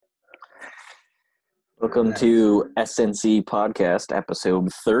Welcome to SNC Podcast,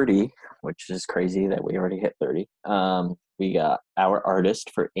 episode 30, which is crazy that we already hit 30. We got our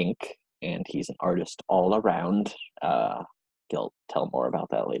artist for Ink, and he's an artist all around. He'll tell more about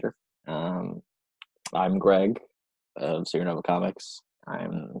that later. I'm Greg of Zero Nova Comics.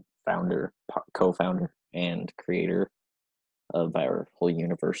 I'm founder, co-founder, and creator of our whole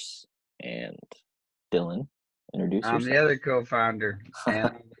universe. And Dylan, introduce I'm yourself. the other co-founder, and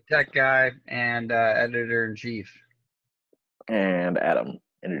I'm the tech guy and editor-in-chief. And Adam,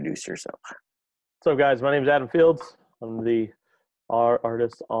 introduce yourself. What's up, guys? My name is Adam Fields. I'm the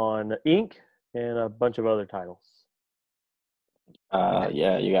artist on Ink and a bunch of other titles.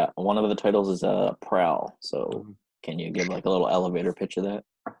 Yeah, you got one of the titles is Prowl. So can you give like a little elevator pitch of that?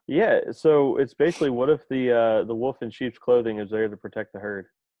 Yeah, so it's basically what if the wolf in sheep's clothing is there to protect the herd?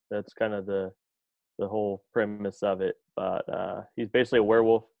 That's kind of the whole premise of it. But he's basically a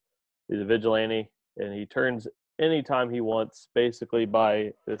werewolf. He's a vigilante, and he turns anytime he wants, basically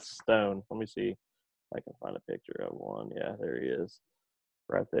by this stone. Let me see if I can find a picture of one. Yeah, there he is,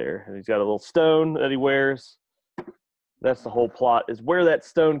 right there. And he's got a little stone that he wears. That's the whole plot, is where that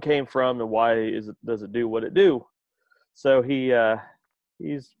stone came from and why does it do what it do. So he's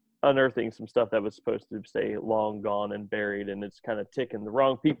unearthing some stuff that was supposed to stay long gone and buried, and it's kind of ticking the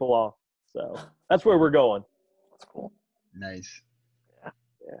wrong people off. So that's where we're going. That's cool. Nice.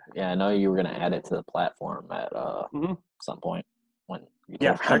 Yeah, I know you were gonna add it to the platform at some point when you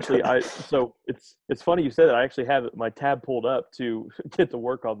actually so it's funny you said that. I actually have my tab pulled up to get to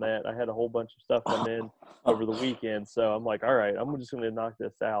work on that. I had a whole bunch of stuff come in over the weekend, so I'm like, all right, I'm just gonna knock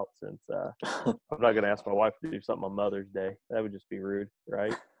this out since I'm not gonna ask my wife to do something on Mother's Day. That would just be rude,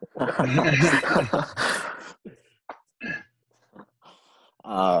 right?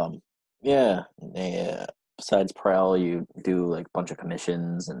 Yeah. Besides Prowl, you do like a bunch of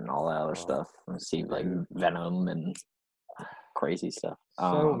commissions and all that other stuff. And see like Venom and crazy stuff.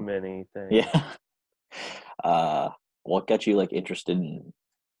 So many things. Yeah. What got you like interested in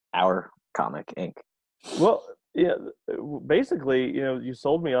our comic, Ink? Well, yeah, basically, you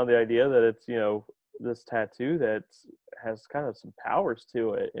sold me on the idea that it's, this tattoo that has kind of some powers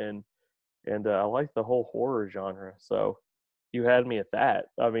to it, and I like the whole horror genre. So you had me at that.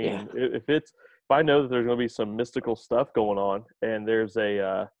 I mean, if I know that there's going to be some mystical stuff going on, and there's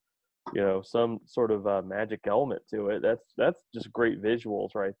a some sort of magic element to it, that's just great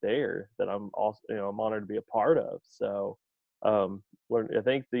visuals right there that I'm also I'm honored to be a part of. So I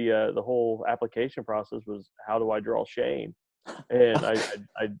think the whole application process was, how do I draw Shane, and I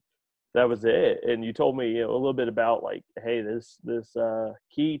that was it. And you told me a little bit about like, hey, this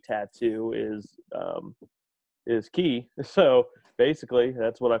key tattoo is key. So basically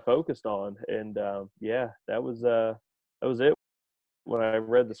that's what I focused on. And that was it. When I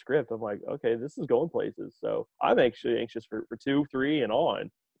read the script, I'm like, okay, this is going places. So I'm actually anxious for 2, 3 and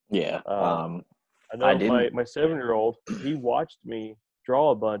on. Yeah. I know my 7-year-old, he watched me draw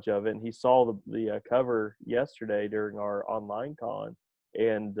a bunch of it, and he saw the cover yesterday during our online con,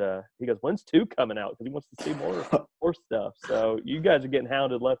 and he goes, when's 2 coming out? Because he wants to see more stuff. So you guys are getting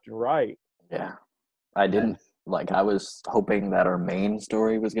hounded left and right. Yeah. I didn't I was hoping that our main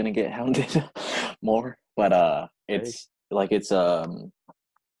story was gonna get hounded more, but it's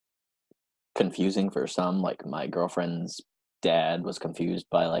confusing for some. Like my girlfriend's dad was confused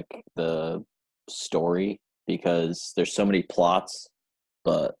by like the story because there's so many plots,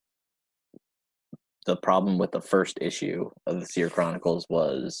 but the problem with the first issue of the Seer Chronicles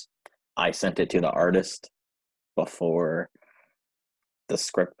was I sent it to the artist before the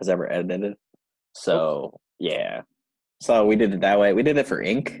script was ever edited. So yeah, so we did it that way. We did it for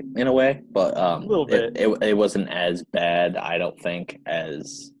Ink in a way, but a little bit. It wasn't as bad, I don't think,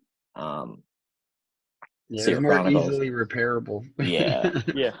 as it's more easily repairable. Yeah.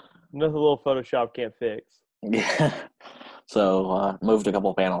 Yeah, nothing a little Photoshop can't fix. Yeah. So moved a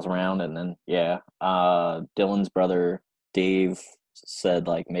couple panels around, and then Dylan's brother Dave said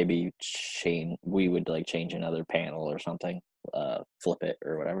like maybe we would like change another panel or something, flip it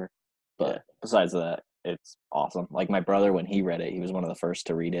or whatever. But besides that, it's awesome. Like my brother, when he read it, he was one of the first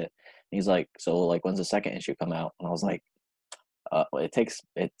to read it. He's like, so like when's the second issue come out? And I was like, it's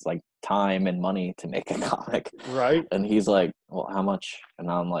like time and money to make a comic, right? And he's like, well, how much? And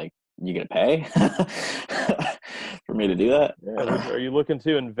I'm like, you gonna pay for me to do that? Are you looking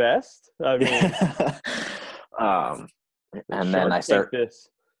to invest? I mean, and then I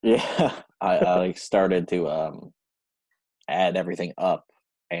I started to add everything up,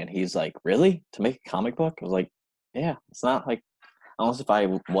 and he's like, really, to make a comic book? I was like, yeah, it's not like, unless if I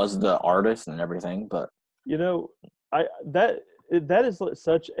was the artist and everything, but that is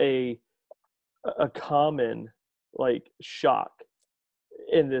such a a common like shock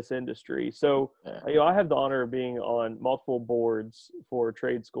in this industry. So, I have the honor of being on multiple boards for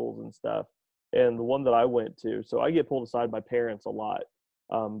trade schools and stuff. And the one that I went to, so I get pulled aside by parents a lot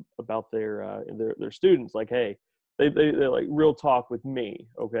about their students. Like, hey, they're like real talk with me.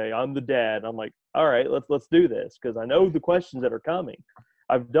 Okay, I'm the dad. I'm like, all right, let's do this because I know the questions that are coming.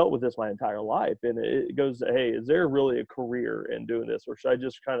 I've dealt with this my entire life, and it goes, hey, is there really a career in doing this, or should I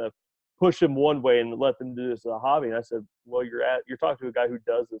just kind of push them one way and let them do this as a hobby? And I said, well, you're talking to a guy who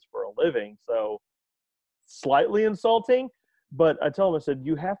does this for a living, so slightly insulting. But I tell them, I said,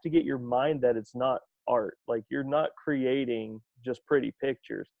 you have to get your mind that it's not art. Like, you're not creating just pretty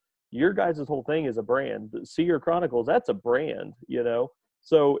pictures. Your guys' whole thing is a brand. The Seer Chronicles, that's a brand,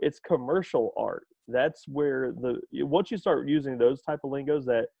 So it's commercial art. That's where once you start using those type of lingos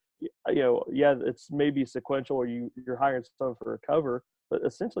that, it's maybe sequential or you're hiring someone for a cover, but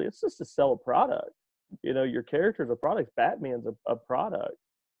essentially it's just to sell a product. Your character's a product. Batman's a product.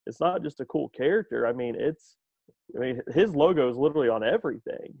 It's not just a cool character. His logo is literally on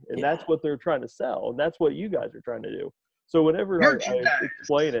everything, and that's what they're trying to sell, and that's what you guys are trying to do. So whenever I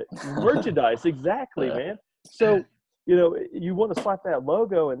explain it, merchandise, exactly, man. So, you want to slap that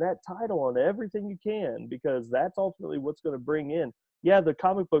logo and that title on everything you can, because that's ultimately what's going to bring in. Yeah, the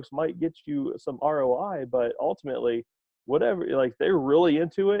comic books might get you some ROI, but ultimately, whatever, like, they're really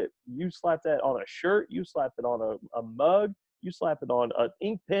into it. You slap that on a shirt, you slap it on a mug, you slap it on an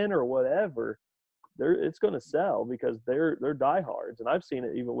ink pen or whatever, it's going to sell because they're diehards. And I've seen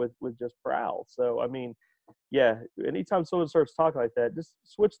it even with just Prowl. So, yeah, anytime someone starts talking like that, just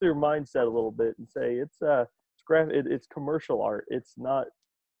switch their mindset a little bit and say it's commercial art. It's not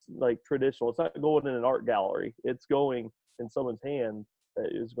like traditional. It's not going in an art gallery. It's going in someone's hand that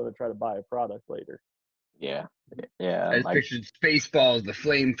is going to try to buy a product later. Yeah. I just pictured Spaceballs, the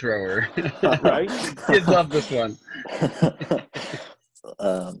flamethrower. Right? Kids love this one.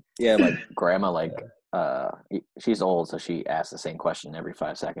 My grandma, she's old, so she asks the same question every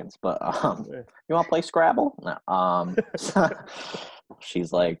 5 seconds. But you want to play Scrabble? No.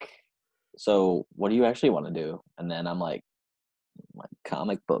 She's like, so what do you actually want to do? And then I'm like, my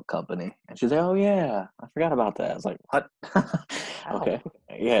comic book company. And she's like, oh yeah, I forgot about that. I was like, what? Okay,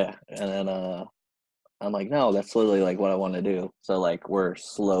 yeah. And then I'm like, no, that's literally like what I want to do. So like I'm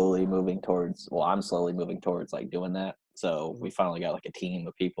slowly moving towards like doing that. So we finally got like a team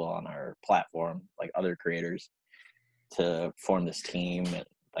of people on our platform, like other creators, to form this team and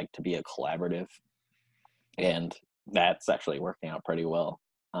like to be a collaborative. And that's actually working out pretty well.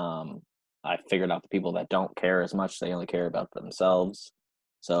 I figured out the people that don't care as much, they only care about themselves.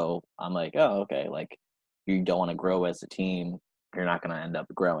 So I'm like, oh, okay, like you don't want to grow as a team, you're not going to end up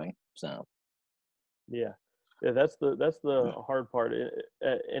growing. So yeah, that's the hard part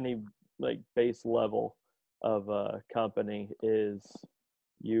at any like base level of a company is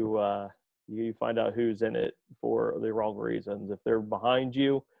you find out who's in it for the wrong reasons. If they're behind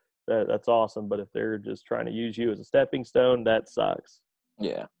you, that's awesome, but if they're just trying to use you as a stepping stone, that sucks.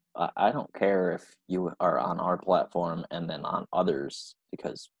 Yeah, I don't care if you are on our platform and then on others,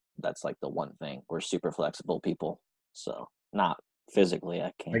 because that's like the one thing, we're super flexible people. So not physically,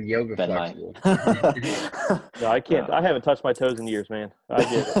 I can't like yoga bend flexible. No, I can't. I haven't touched my toes in years, man. I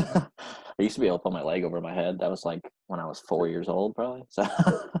get it. I used to be able to put my leg over my head. That was like when I was 4 years old, probably. So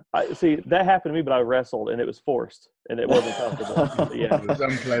I see that happened to me, but I wrestled and it was forced and it wasn't comfortable. Yeah, it was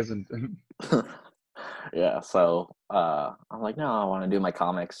unpleasant. Yeah, so I'm like, no, I want to do my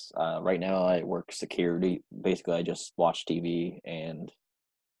comics. Right now, I work security. Basically, I just watch TV I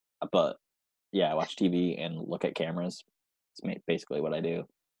watch TV and look at cameras. It's basically what I do.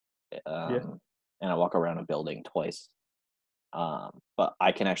 And I walk around a building twice. But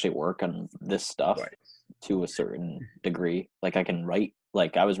I can actually work on this stuff to a certain degree. Like I can write.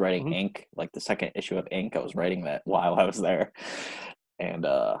 Like I was writing Ink, like the second issue of Ink. I was writing that while I was there, and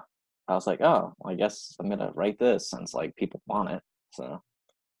I was like, oh, I guess I'm gonna write this since like people want it. So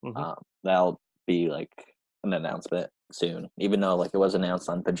that'll be like an announcement soon, even though like it was announced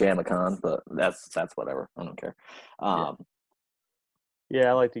on PajamaCon, but that's whatever. I don't care. Yeah,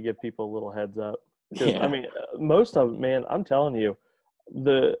 I like to give people a little heads up. I mean, most of it, man, I'm telling you,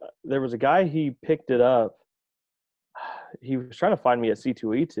 there was a guy, he picked it up. He was trying to find me at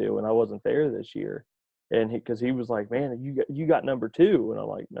C2E2, and I wasn't there this year. And because he was like, man, you got number 2, and I'm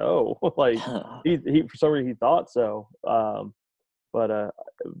like, no, like he for some reason he thought so. But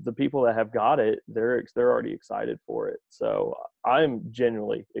the people that have got it, they're already excited for it. So I'm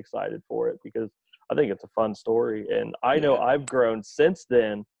genuinely excited for it because I think it's a fun story, and I know I've grown since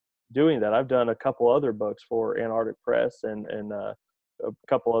then doing that. I've done a couple other books for Antarctic Press and a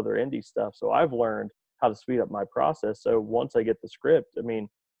couple other indie stuff. So I've learned how to speed up my process. So once I get the script, I mean,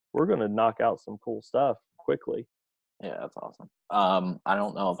 we're going to knock out some cool stuff quickly. Yeah, that's awesome. I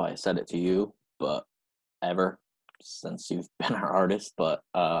don't know if I said it to you, but ever since you've been our artist, but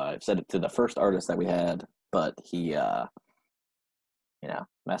I've said it to the first artist that we had, but he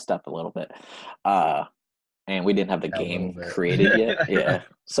messed up a little bit. And we didn't have the A little game bit. created yet. Yeah.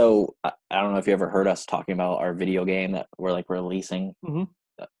 So I don't know if you ever heard us talking about our video game that we're like releasing. Mhm.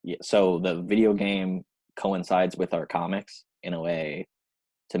 Yeah. So the video game coincides with our comics in a way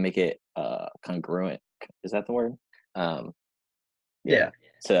to make it congruent. Is that the word? Yeah.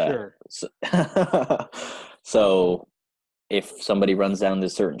 Sure. So if somebody runs down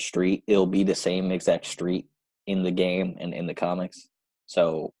this certain street, it'll be the same exact street in the game and in the comics.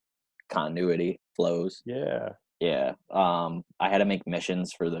 So continuity flows. Yeah. Yeah. I had to make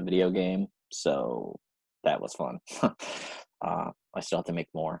missions for the video game, so that was fun. I still have to make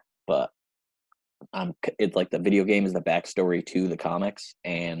more, but it's like the video game is the backstory to the comics,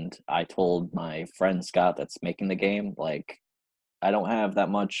 and I told my friend Scott that's making the game, like, I don't have that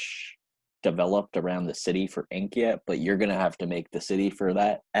much developed around the city for Ink yet, but you're gonna have to make the city for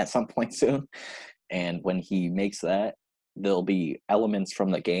that at some point soon. And when he makes that, there'll be elements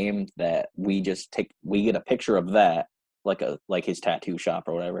from the game that we get a picture of that, like his tattoo shop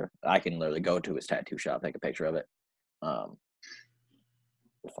or whatever. I can literally go to his tattoo shop, take a picture of it,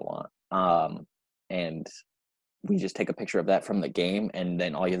 if I want. And we just take a picture of that from the game, and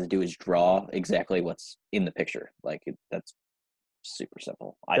then all you have to do is draw exactly what's in the picture. That's super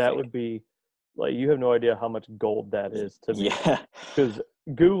simple. That would be like, you have no idea how much gold that is to me. Yeah. Because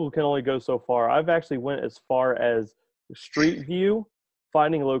Google can only go so far. I've actually went as far as Street View,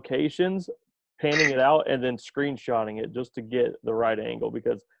 finding locations, panning it out, and then screenshotting it just to get the right angle,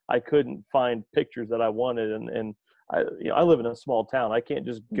 because I couldn't find pictures that I wanted. And I live in a small town. I can't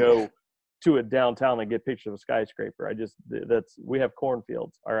just go to a downtown and get pictures of a skyscraper. We have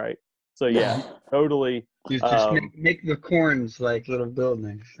cornfields. All right. So yeah, totally. You just make the corns like little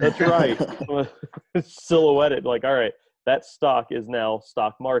buildings. That's right. Silhouetted, like, all right, that stock is now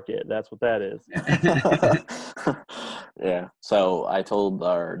stock market. That's what that is. Yeah. So I told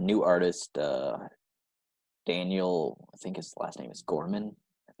our new artist, Daniel, I think his last name is Gorman.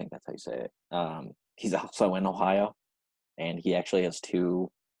 I think that's how you say it. He's also in Ohio, and he actually has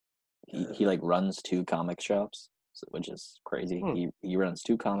he like runs two comic shops, which is crazy. He runs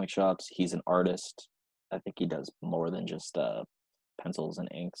two comic shops. He's an artist. I think he does more than just pencils and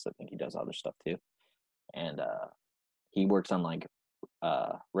inks. I think he does other stuff too. And he works on like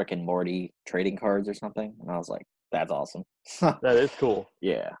Rick and Morty trading cards or something. And I was like, that's awesome. That is cool.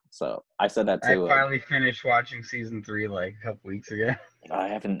 Yeah. So I said that too. I finally finished watching season 3 like a couple weeks ago. I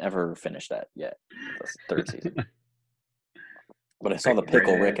haven't ever finished that yet. The third season. But I saw the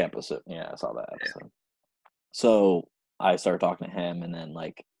Pickle Rick episode. Yeah, I saw that episode. So I started talking to him, and then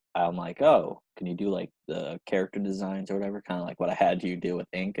like I'm like, oh, can you do like the character designs or whatever? Kind of like what I had you do with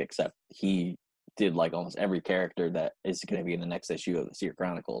Ink, except he did like almost every character that is going to be in the next issue of the Seer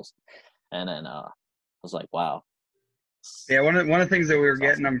Chronicles. And then I was like, wow. Yeah, one of the things that we were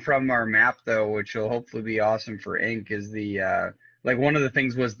getting them from our map though, which will hopefully be awesome for Ink, is the like one of the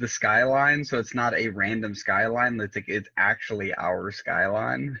things was the skyline. So it's not a random skyline. It's actually our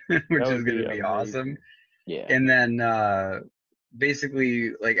skyline, which is going to be awesome. Yeah. And then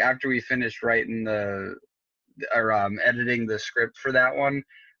basically, like after we finished writing editing the script for that one,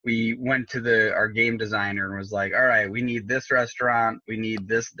 we went to our game designer and was like, all right, we need this restaurant, we need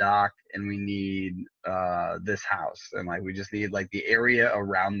this dock, and we need this house. And like we just need like the area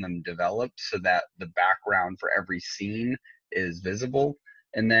around them developed so that the background for every scene is visible.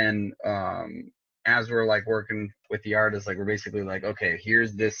 And then as we're like working with the artist, like we're basically like, okay,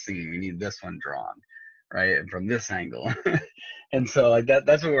 here's this scene, we need this one drawn, right, and from this angle. And so like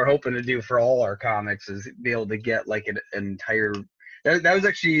that's what we're hoping to do for all our comics, is be able to get like an entire that was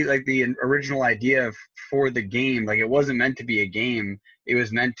actually like the original idea for the game. Like it wasn't meant to be a game, it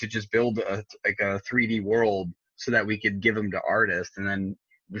was meant to just build a 3D world so that we could give them to artists. And then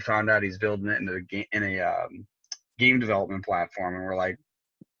we found out he's building it in a game development platform, and we're like,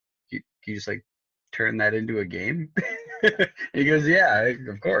 can you just like turn that into a game? He goes, yeah,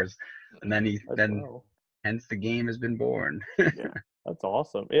 of course. And then hence the game has been born. Yeah, that's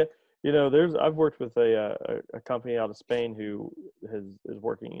awesome. Yeah, you know, I've worked with a company out of Spain who is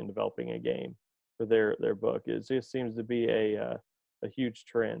working and developing a game for their book. It just seems to be a huge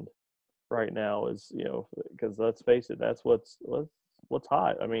trend right now. Is, you know, because let's face it, that's what's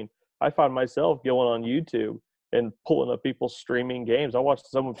hot. I mean, I find myself going on YouTube and pulling up people streaming games. I watched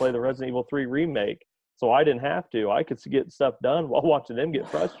someone play the Resident Evil 3 remake. so I didn't have to. I could get stuff done while watching them get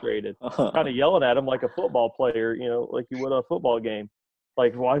frustrated, kind of yelling at them like a football player, like you would a football game.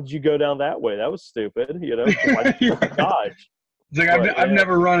 Like, why did you go down that way? That was stupid, Why did you dodge? It's like I've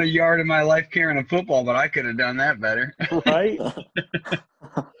never run a yard in my life carrying a football, but I could have done that better. Right? All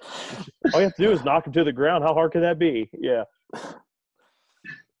you have to do is knock him to the ground. How hard could that be? Yeah.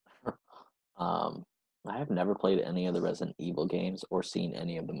 I have never played any of the Resident Evil games or seen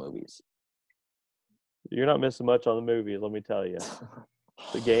any of the movies. You're not missing much on the movies, let me tell you.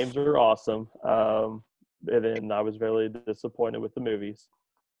 The games are awesome. And then I was very disappointed with the movies.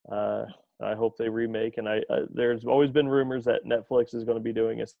 I hope they remake. And there's always been rumors that Netflix is going to be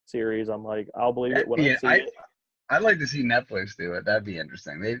doing a series. I'm like, I'll believe it when I see it. I'd like to see Netflix do it. That'd be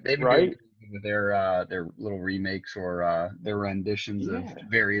interesting. They've been doing with their little remakes or their renditions of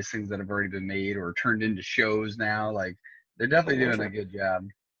various things that have already been made or turned into shows now. Like, they're definitely doing a good job.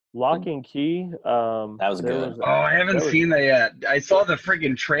 Lock and Key. That was good. I haven't seen that yet. I saw the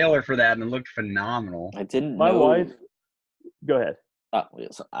freaking trailer for that and it looked phenomenal. I didn't know. My wife. Go ahead.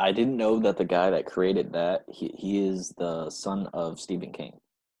 I didn't know that the guy that created that he is the son of Stephen King.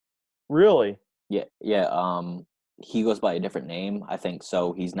 Really? Yeah. He goes by a different name, I think.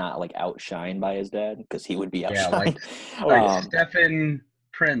 So he's not like outshined by his dad because he would be outshined. Yeah, like Stephen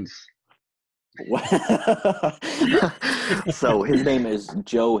Prince. So his name is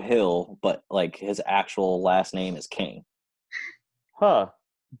Joe Hill, but like his actual last name is King. Huh?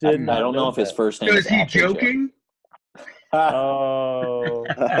 I don't know if his first name is he joking? Oh.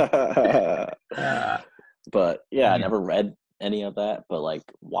 But yeah, I never read any of that, but like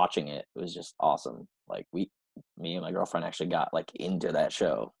watching it was just awesome. Like me and my girlfriend actually got like into that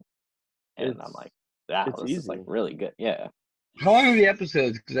show, and I'm like, that was just, like really good. Yeah. How long are the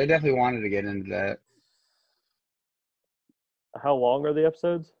episodes? Because I definitely wanted to get into that. How long are the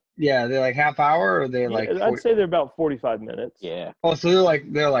episodes? Yeah, they're like half hour, or they're like. I'd say they're about 45 minutes. Yeah. Oh, so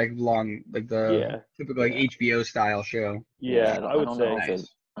they're like long, like the typical like HBO style show. Yeah, I would say.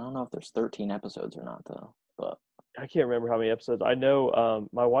 I don't know if there's 13 episodes or not though, but I can't remember how many episodes. I know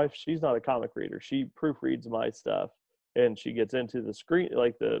my wife, she's not a comic reader. She proofreads my stuff, and she gets into the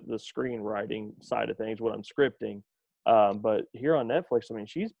the screenwriting side of things when I'm scripting. But here on Netflix, I mean,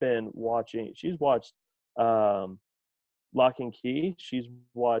 she's watched Lock and Key. She's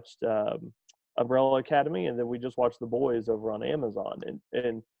watched Umbrella Academy, and then we just watched The Boys over on Amazon.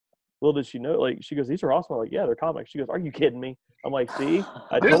 And little did she know, like, she goes, "These are awesome." I'm like, "Yeah, they're comics." She goes, "Are you kidding me?" I'm like, "See,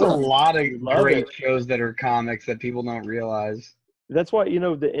 there's a lot of great shows that are comics that people don't realize." That's why,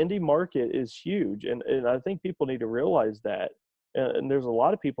 the indie market is huge, and I think people need to realize that. And there's a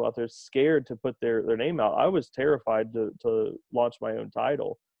lot of people out there scared to put their name out. I was terrified to launch my own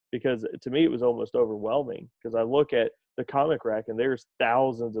title because to me it was almost overwhelming, because I look at the comic rack and there's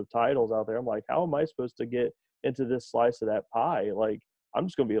thousands of titles out there. I'm like, how am I supposed to get into this slice of that pie? Like, I'm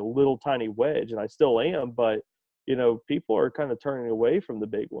just going to be a little tiny wedge, and I still am, but people are kind of turning away from the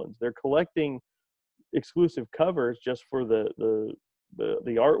big ones. They're collecting exclusive covers just for the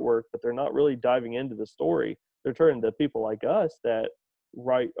artwork, but they're not really diving into the story. They're turning to people like us that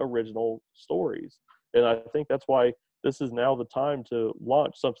write original stories. And I think that's why this is now the time to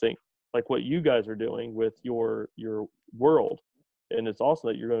launch something like what you guys are doing with your world. And it's awesome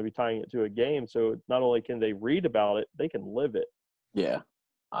that you're going to be tying it to a game. So not only can they read about it, they can live it. Yeah.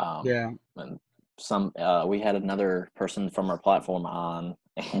 And we had another person from our platform on,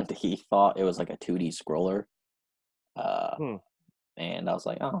 and he thought it was like a 2D scroller. And I was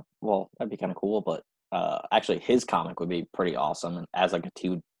like, oh, well, that'd be kind of cool. But actually, his comic would be pretty awesome and as like a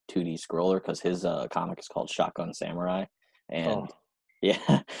 2D scroller, because his comic is called Shotgun Samurai. And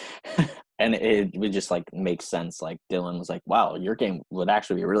yeah, and it would just like make sense. Like Dylan was like, wow, your game would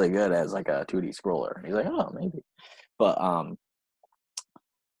actually be really good as like a 2D scroller. He's like, oh, maybe. But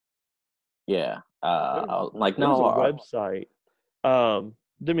yeah, like no website.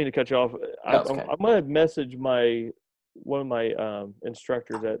 Didn't mean to cut you off. I'm gonna message one of my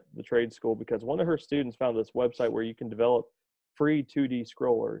instructors at the trade school, because one of her students found this website where you can develop free 2D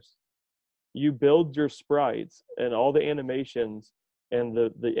scrollers. You build your sprites and all the animations and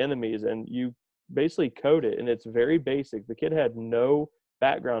the enemies, and you basically code it, and it's very basic. The kid had no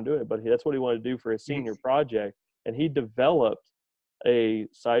background doing it, but that's what he wanted to do for his senior project, and he developed a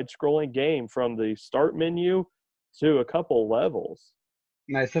side-scrolling game from the start menu to a couple levels.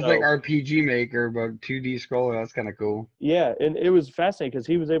 Nice. That's like RPG Maker, but 2D scroller. That's kind of cool. Yeah, and it was fascinating because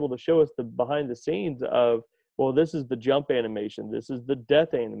he was able to show us the behind the scenes of, well, this is the jump animation, this is the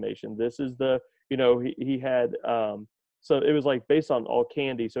death animation, this is the, he had, so it was like based on all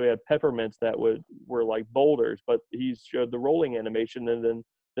candy. So he had peppermints that were like boulders, but he showed the rolling animation, and then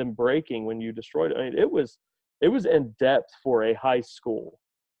them breaking when you destroyed it. I mean, it was in depth for a high school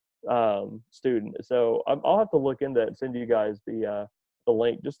student. So I'll have to look into that and send you guys the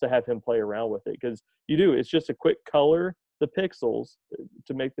link just to have him play around with it, because it's just a quick color the pixels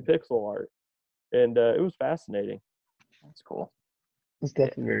to make the pixel art, and it was fascinating. That's cool. That's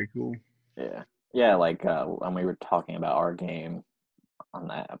definitely very cool. Yeah, like when we were talking about our game on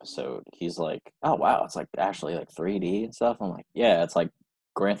that episode, he's like, oh wow, it's like actually like 3D and stuff. I'm like, yeah, it's like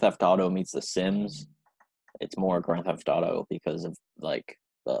Grand Theft Auto meets The Sims. It's more Grand Theft Auto because of like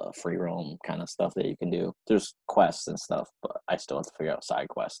the free roam kind of stuff that you can do. There's quests and stuff, but I still have to figure out side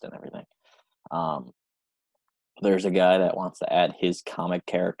quests and everything. There's a guy that wants to add his comic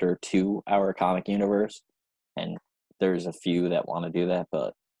character to our comic universe, and there's a few that want to do that,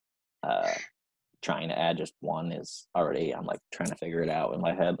 but trying to add just one is already, I'm like trying to figure it out in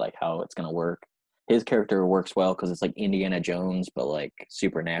my head, like how it's going to work. His character works well because it's like Indiana Jones, but like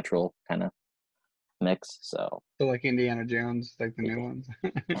supernatural kind of mix. So like Indiana Jones, like the new ones.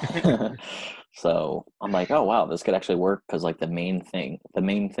 So I'm like, oh wow, this could actually work, because like the main thing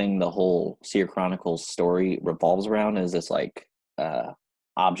the whole Seer Chronicles story revolves around is this like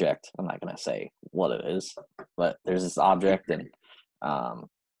object. I'm not gonna say what it is, but there's this object, and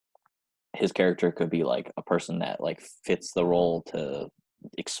his character could be like a person that like fits the role to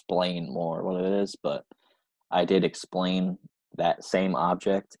explain more what it is. But I did explain that same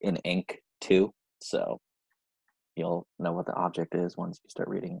object in Ink too, so you'll know what the object is once you start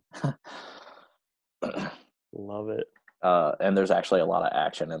reading. Love it. And there's actually a lot of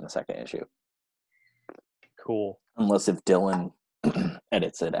action in the second issue. Cool. Unless if Dylan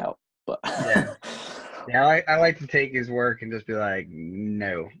edits it out. But yeah, I like to take his work and just be like,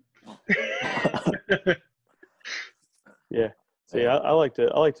 no. Yeah. See, I like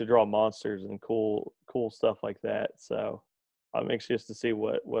to draw monsters and cool stuff like that. So I'm anxious to see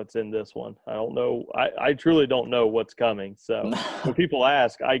what's in this one. I don't know. I truly don't know what's coming. So when people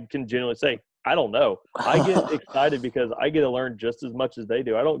ask, I can genuinely say, I don't know. I get excited because I get to learn just as much as they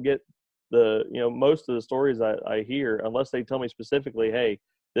do. I don't get most of the stories I hear, unless they tell me specifically, hey,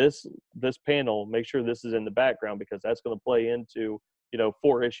 this panel, make sure this is in the background because that's going to play into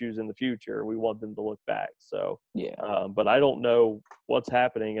 4 issues in the future. We want them to look back. So yeah. But I don't know what's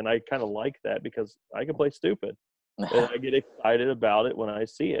happening, and I kind of like that because I can play stupid. And I get excited about it when I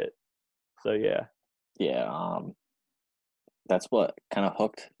see it. So yeah. That's what kind of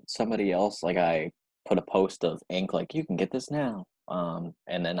hooked somebody else. Like I put a post of Ink, like you can get this now,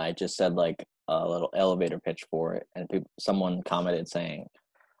 and then I just said like a little elevator pitch for it, and someone commented saying,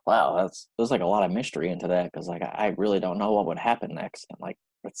 wow, there's like a lot of mystery into that, because like I really don't know what would happen next. And like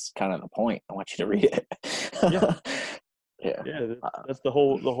that's kind of the point. I want you to read it. Yeah. That's the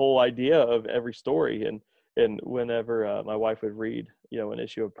whole idea of every story. And whenever my wife would read, an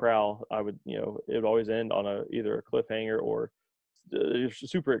issue of Prowl, I would, it would always end on either a cliffhanger or a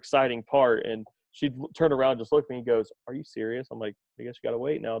super exciting part. And she'd turn around, just look at me and goes, "Are you serious?" I'm like, "I guess you got to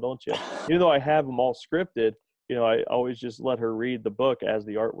wait now, don't you?" Even though I have them all scripted, I always just let her read the book as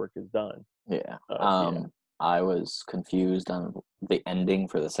the artwork is done. Yeah. I was confused on the ending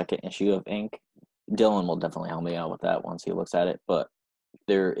for the second issue of Ink. Dylan will definitely help me out with that once he looks at it. But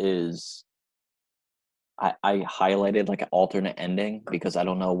there is, I highlighted like an alternate ending because I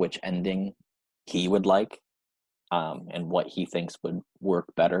don't know which ending he would like, and what he thinks would work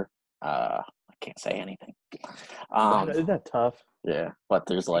better. I can't say anything. Isn't that tough? Yeah, but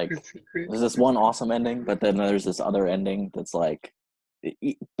there's this one awesome ending, but then there's this other ending that's like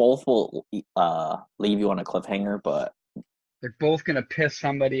both will leave you on a cliffhanger, but they're both gonna piss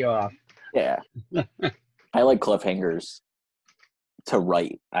somebody off. Yeah. I like cliffhangers to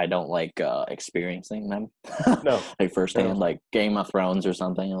write. I don't like experiencing them. No. Like firsthand, like Game of Thrones or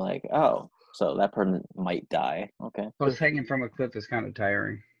something. You're like, oh, so that person might die. Okay. Plus, hanging from a cliff is kind of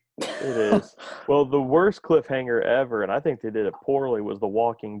tiring. It is. Well, the worst cliffhanger ever, and I think they did it poorly, was The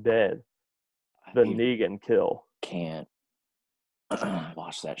Walking Dead. The Negan kill. Can't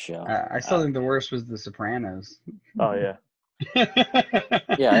watch that show. I still think the worst was The Sopranos. Oh, yeah.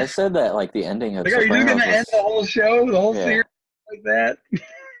 Yeah, I said that like the ending of like, are you just gonna end the whole show, the whole series like that?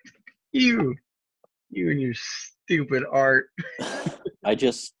 you and your stupid art. I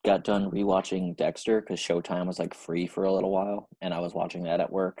just got done rewatching Dexter because Showtime was like free for a little while, and I was watching that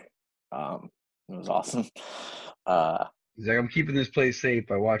at work. It was awesome. He's like, I'm keeping this place safe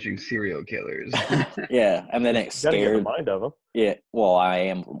by watching serial killers. Yeah, and then it scared. You gotta get the mind of them. Yeah, well, I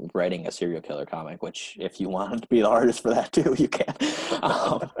am writing a serial killer comic, which if you want to be the artist for that too, you can.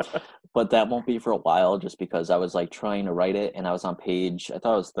 But that won't be for a while, just because I was like trying to write it, and I was on page, I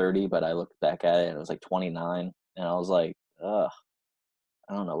thought it was 30, but I looked back at it and it was like 29, and I was like, ugh,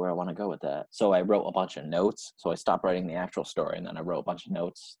 I don't know where I want to go with that. So I wrote a bunch of notes. So I stopped writing the actual story, and then I wrote a bunch of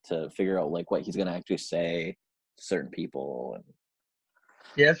notes to figure out like what he's gonna actually say to certain people. And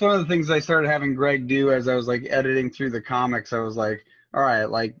Yeah, that's one of the things I started having Greg do as I was like editing through the comics. I was like, all right,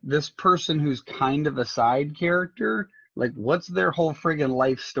 like this person who's kind of a side character, like what's their whole friggin'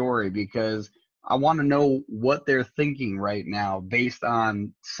 life story? Because I want to know what they're thinking right now based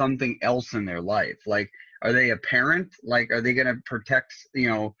on something else in their life. Like, are they a parent? Like, are they going to protect,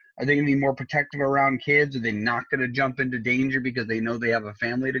 are they going to be more protective around kids? Are they not going to jump into danger because they know they have a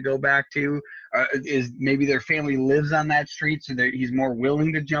family to go back to? Is maybe their family lives on that street, so he's more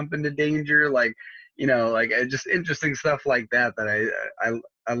willing to jump into danger? Like, like just interesting stuff like that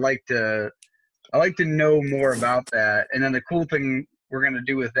I like to know more about that. And then the cool thing we're gonna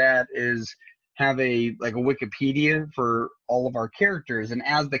do with that is have a Wikipedia for all of our characters, and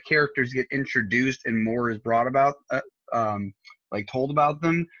as the characters get introduced and more is brought about, told about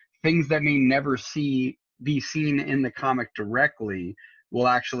them, things that may never be seen in the comic directly will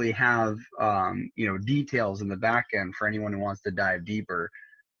actually have details in the back end for anyone who wants to dive deeper.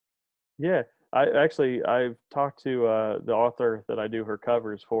 Yeah, I've talked to the author that I do her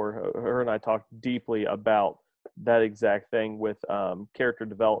covers for. Her and I talked deeply about that exact thing with character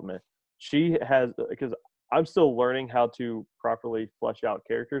development. She has, because I'm still learning how to properly flesh out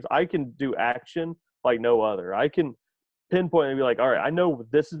characters. I can do action like no other. I can pinpoint and be like, all right, I know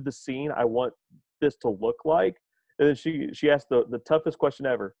this is the scene I want this to look like. And then she asked the toughest question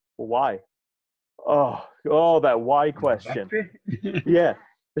ever. Well, why? Oh, that why question. Yeah,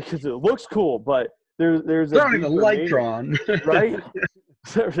 because it looks cool, but there's I don't even like Tron, right?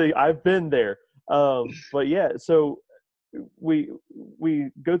 I've been there. But yeah, so we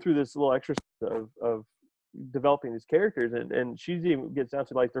go through this little exercise of developing these characters, and she even gets down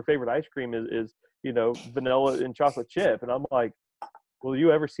to like their favorite ice cream is vanilla and chocolate chip, and I'm like, will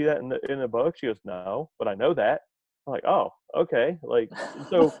you ever see that in a book? She goes, no, but I know that. I'm like, oh, okay. Like,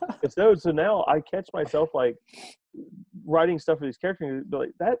 so now I catch myself like writing stuff for these characters, but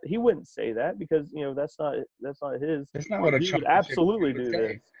like that he wouldn't say that because that's not his. That's not what he would absolutely do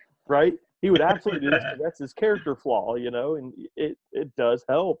this, right? He would absolutely do this because that's his character flaw, and it does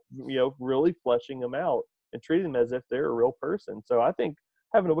help, really fleshing them out and treating them as if they're a real person. So I think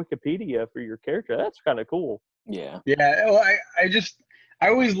having a Wikipedia for your character, that's kind of cool. Yeah. Well, I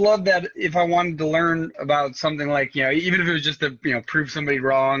always loved that if I wanted to learn about something like, even if it was just to, prove somebody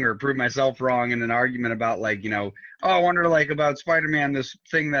wrong or prove myself wrong in an argument about I wonder about Spider-Man, this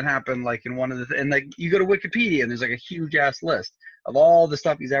thing that happened in one of the, and you go to Wikipedia and there's a huge ass list of all the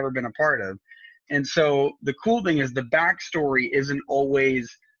stuff he's ever been a part of. And so the cool thing is the backstory isn't always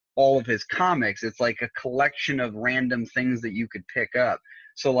all of his comics. It's like a collection of random things that you could pick up.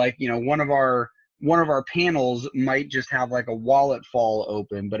 So one of our panels might just have a wallet fall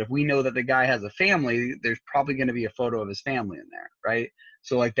open, but if we know that the guy has a family, there's probably going to be a photo of his family in there, right?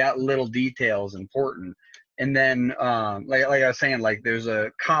 So that little detail is important. And then like I was saying, there's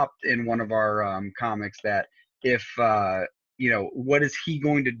a cop in one of our comics that if what is he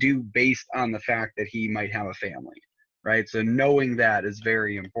going to do based on the fact that he might have a family, right? So knowing that is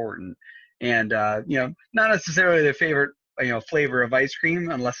very important. And not necessarily their favorite flavor of ice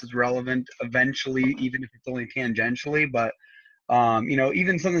cream unless it's relevant eventually, even if it's only tangentially, but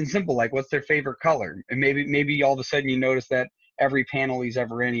even something simple like what's their favorite color, and maybe all of a sudden you notice that every panel he's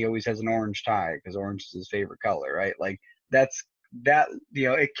ever in, he always has an orange tie because orange is his favorite color, right? That's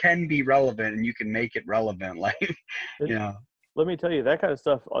it can be relevant and you can make it relevant. Let me tell you, that kind of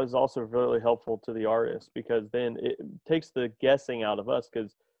stuff is also really helpful to the artist because then it takes the guessing out of us,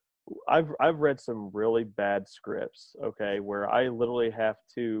 because I've read some really bad scripts, okay, where I literally have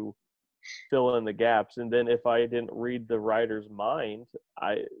to fill in the gaps, and then if I didn't read the writer's mind,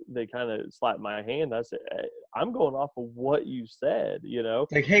 they kind of slap my hand. I said, hey, I'm going off of what you said,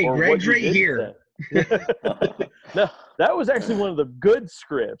 hey, Greg's right here. No, that was actually one of the good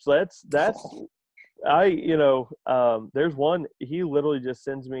scripts. That's there's one, he literally just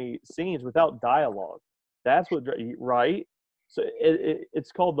sends me scenes without dialogue. That's what, right? So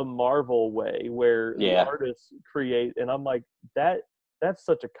it's called the Marvel way, where the artists create, and I'm like, that's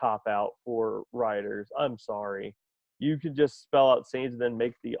such a cop out for writers. I'm sorry. You could just spell out scenes and then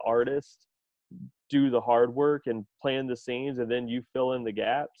make the artist do the hard work and plan the scenes, and then you fill in the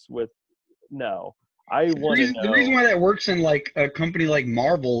gaps with no. I want to know. The reason why that works in a company like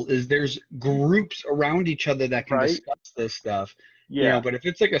Marvel is there's groups around each other that can discuss this stuff. Yeah. But if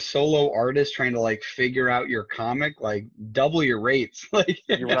it's a solo artist trying to figure out your comic, double your rates.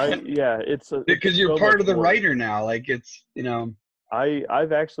 You're right. Yeah, it's because you're so part of the work. writer now. It's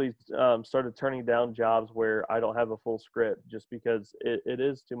I've actually started turning down jobs where I don't have a full script just because it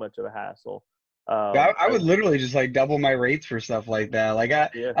is too much of a hassle. I would literally just like double my rates for stuff like that. Like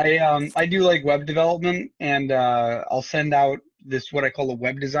Yeah. I do like web development, and I'll send out this what I call a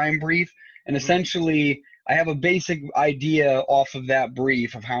web design brief, and Mhm. essentially I have a basic idea off of that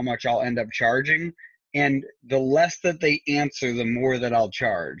brief of how much I'll end up charging. And the less that they answer, the more that I'll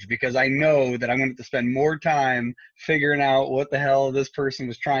charge, because I know that I'm going to have to spend more time figuring out what the hell this person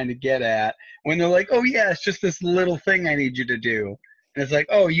was trying to get at when they're like, oh yeah, it's just this little thing I need you to do. And it's like,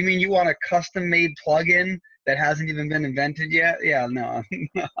 oh, you mean you want a custom made plugin that hasn't even been invented yet? Yeah, no,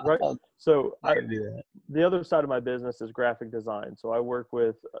 Right. I'm So not gonna do that. the other side of my business is graphic design. So I work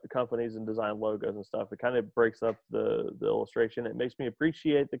with companies and design logos and stuff. It kind of breaks up the illustration. It makes me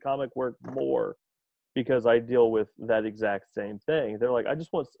appreciate the comic work more because I deal with that exact same thing. They're like, I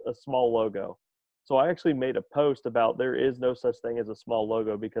just want a small logo. So I actually made a post about there is no such thing as a small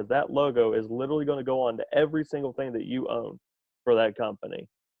logo because that logo is literally going to go on to every single thing that you own for that company.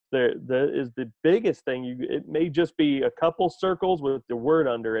 That is the biggest thing. It may just be a couple circles with the word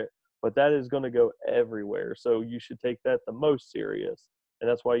under it, but that is going to go everywhere. So you should take that the most serious, and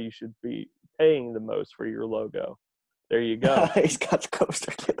that's why you should be paying the most for your logo. There you go. He's got the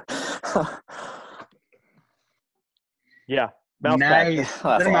coaster too. Yeah, mouse pad. Nice. Is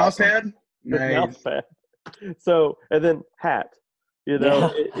That's that a mouse awesome. pad? Nice. Mouse pad. So, and then hat. You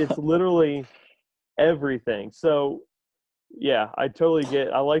know, Yeah. it's literally everything. So, yeah, I totally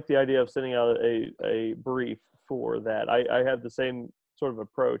get. I like the idea of sending out a brief for that. I have the same sort of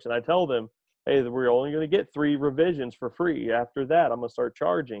approach, and I tell them, hey, we're only going to get 3 revisions for free. After that, I'm going to start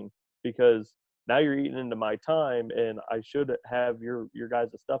charging because now you're eating into my time, and I should have your guys'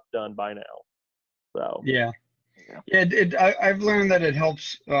 stuff done by now. So Yeah. Yeah. Yeah, I've learned that it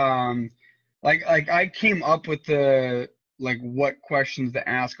helps. Like I came up with the like what questions to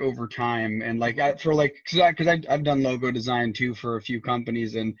ask over time, and like for like I've done logo design too for a few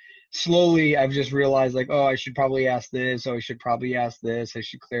companies, and slowly I've just realized like, oh, I should probably ask this, oh, I should probably ask this, I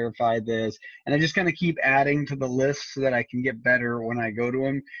should clarify this, and I just kind of keep adding to the list so that I can get better when I go to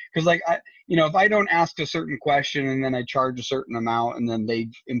them. Because like if I don't ask a certain question and then I charge a certain amount and then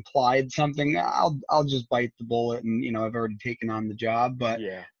they've implied something, I'll just bite the bullet, and I've already taken on the job. But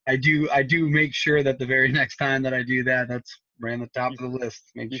yeah, I do make sure that the very next time that I do that, that's right on the top you, of the list.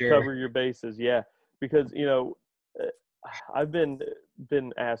 Make you sure. cover your bases. Yeah, because uh, I've been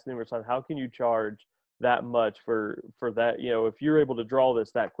asked numerous times, how can you charge that much for that? If you're able to draw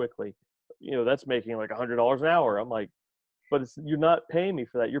this that quickly, that's making like $100 an hour. I'm like, but you're not paying me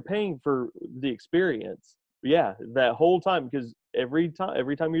for that. You're paying for the experience. Yeah, that whole time, because every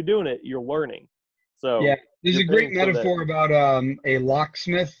time you're doing it, you're learning. Yeah, So there's you're a great paying for that. metaphor about a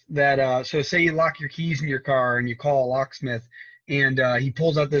locksmith that so say you lock your keys in your car and you call a locksmith, and he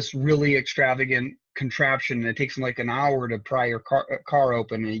pulls out this really extravagant contraption, and it takes him like an hour to pry your car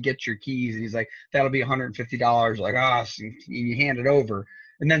open, and he gets your keys, and he's like, that'll be $150. Like, and you hand it over.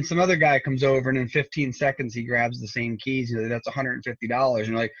 And then some other guy comes over, and in 15 seconds he grabs the same keys. He's like, that's $150. And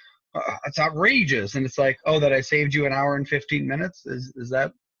you're like, that's outrageous. And it's like, oh, that I saved you an hour and 15 minutes. Is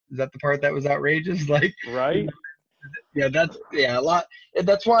that the part that was outrageous? Like, Right? yeah, a lot.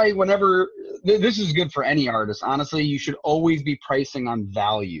 That's why whenever this is good for any artist, honestly, you should always be pricing on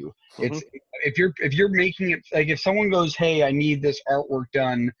value. Mm-hmm. It's if you're making it like if someone goes, hey, I need this artwork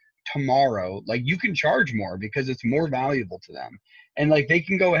done tomorrow, like you can charge more because it's more valuable to them, and like they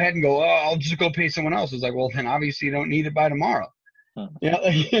can go ahead and go, oh, I'll just go pay someone else. It's like, well, then obviously you don't need it by tomorrow. Yeah,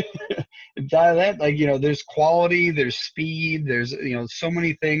 inside of that, like there's quality, there's speed, there's so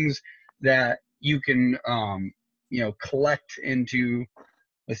many things that you can collect into.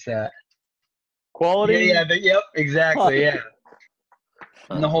 What's that? Quality. Yep, exactly, yeah.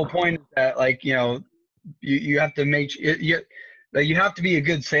 And the whole point is that like you have to make you have to be a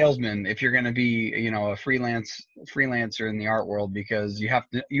good salesman if you're going to be a freelancer in the art world, because you have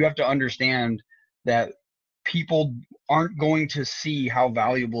to understand that people aren't going to see how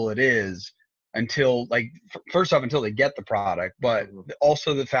valuable it is until first off until they get the product, but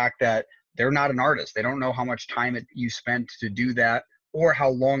also the fact that they're not an artist. They don't know how much time you spent to do that, or how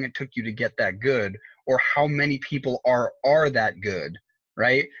long it took you to get that good, or how many people are that good,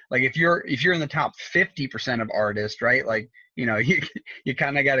 right? Like if you're in the top 50% of artists, right? Like you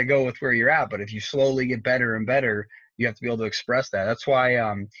kind of got to go with where you're at. But if you slowly get better and better, you have to be able to express that. That's why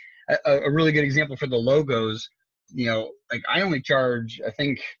a really good example for the logos, like I only charge, I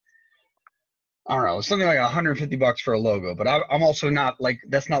think, I don't know, something like $150 for a logo, but I'm also not like,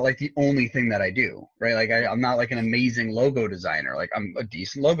 that's not like the only thing that I do, right? Like I'm not like an amazing logo designer. Like I'm a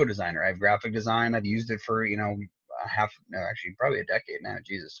decent logo designer. I have graphic design. I've used it for, actually probably a decade now,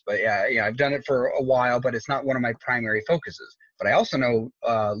 Jesus. But yeah, I've done it for a while, but it's not one of my primary focuses. But I also know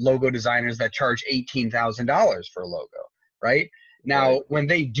logo designers that charge $18,000 for a logo, right? Now, Right. when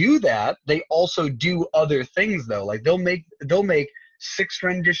they do that, they also do other things though. Like they'll make 6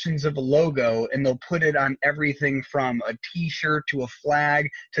 renditions of a logo and they'll put it on everything from a t-shirt to a flag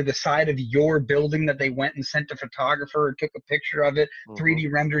to the side of your building that they went and sent a photographer and took a picture of it, Mm-hmm.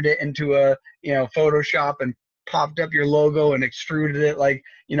 3D rendered it into a, Photoshop and popped up your logo and extruded it. Like,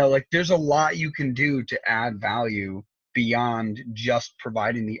 like there's a lot you can do to add value beyond just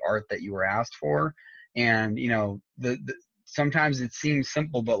providing the art that you were asked for. And, the sometimes it seems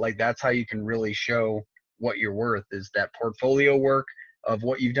simple, but like that's how you can really show what you're worth, is that portfolio work of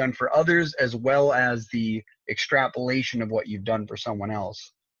what you've done for others, as well as the extrapolation of what you've done for someone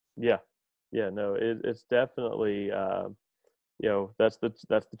else. Yeah. No, it's definitely, that's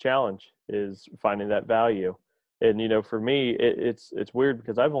the challenge, is finding that value. And, for me, it's weird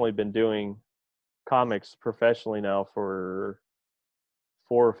because I've only been doing comics professionally now for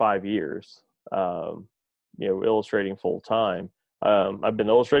 4 or 5 years, illustrating full time. I've been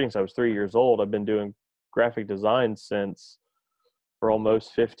illustrating since I was 3 years old. I've been doing graphic design for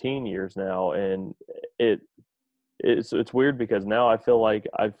almost 15 years now. And it's weird because now I feel like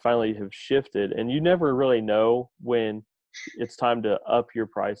I finally have shifted, and you never really know when it's time to up your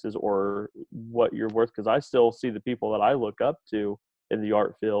prices or what you're worth. Cause I still see the people that I look up to in the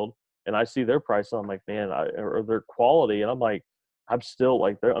art field, and I see their price, and I'm like, man, or their quality. And I'm like, I'm still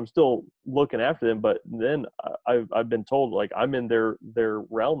looking after them. But then I've been told, like, I'm in their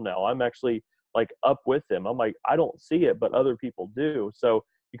realm now. I'm actually like up with them. I'm like, I don't see it, but other people do. So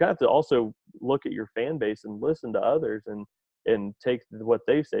you kind of have to also look at your fan base and listen to others and take what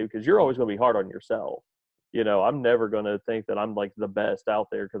they say, because you're always going to be hard on yourself. I'm never going to think that I'm like the best out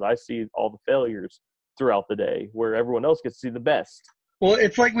there, because I see all the failures throughout the day where everyone else gets to see the best. Well,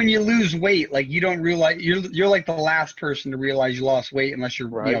 it's like when you lose weight, like you don't realize you're like the last person to realize you lost weight unless you're,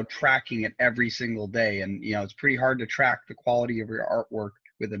 Right. tracking it every single day. And, it's pretty hard to track the quality of your artwork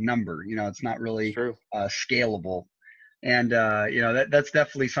with a number. It's not really True. scalable. And, that's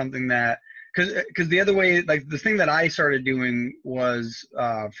definitely something that, because the other way, like the thing that I started doing was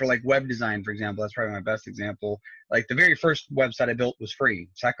for like web design, for example. That's probably my best example. Like the very first website I built was free.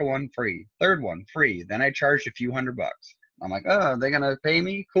 Second one, free. Third one, free. Then I charged a few $100. I'm like, oh, they're going to pay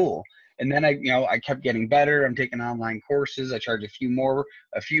me? Cool. And then I kept getting better. I'm taking online courses. I charge a few more.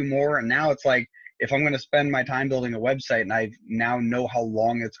 And now it's like, if I'm going to spend my time building a website and I now know how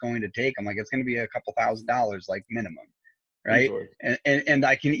long it's going to take, I'm like, it's going to be a couple $1,000s, like minimum. Right. Easily. And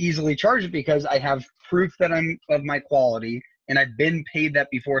I can easily charge it because I have proof that I'm of my quality, and I've been paid that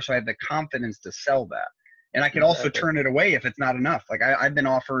before. So I have the confidence to sell that. And I can also turn it away if it's not enough. Like I've been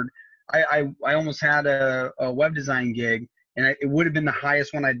offered, I almost had a web design gig, and it would have been the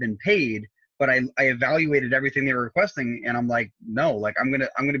highest one I'd been paid, but I evaluated everything they were requesting, and I'm like, no, like I'm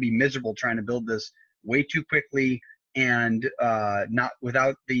gonna be miserable trying to build this way too quickly, and not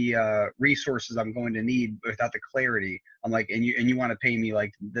without the resources I'm going to need, without the clarity. I'm like, and you want to pay me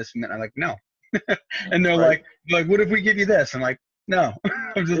like this minute? I'm like, no. And they're Right. like, what if we give you this? I'm like, no.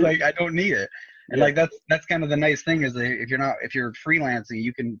 I'm just like, I don't need it. And Yeah. like that's kind of the nice thing, is that if you're freelancing,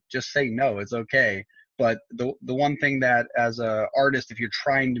 you can just say no, it's okay. But the one thing that, as a artist, if you're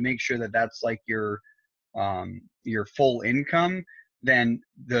trying to make sure that that's like your full income, then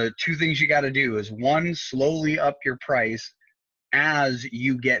the two things you got to do is, one, slowly up your price as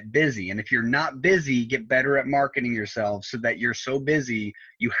you get busy. And if you're not busy, get better at marketing yourself so that you're so busy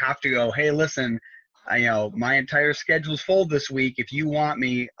you have to go, hey, listen, my entire schedule's full this week. If you want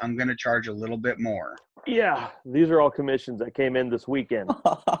me, I'm going to charge a little bit more. Yeah. These are all commissions that came in this weekend.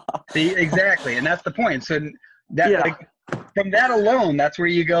 See, exactly. And that's the point. So that, Yeah. like, from that alone, that's where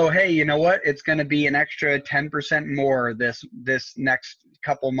you go, hey, you know what? It's going to be an extra 10% more this next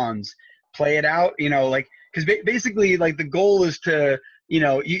couple months. Play it out, like, because basically, like, the goal is to,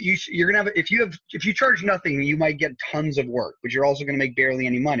 you're going to have, if you charge nothing, you might get tons of work, but you're also going to make barely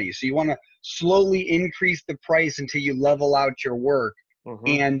any money. So you want to slowly increase the price until you level out your work. Mm-hmm.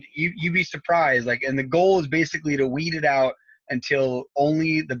 And you'd be surprised. Like, and the goal is basically to weed it out until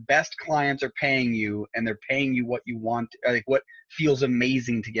only the best clients are paying you, and they're paying you what you want, like what feels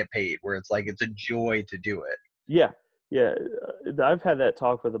amazing to get paid, where it's like, it's a joy to do it. Yeah. I've had that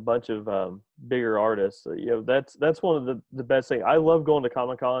talk with a bunch of bigger artists. That's one of the best things. I love going to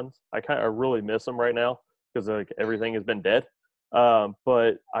Comic-Cons. I really miss them right now because like everything has been dead.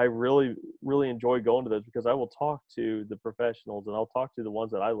 But I really, really enjoy going to those, because I will talk to the professionals, and I'll talk to the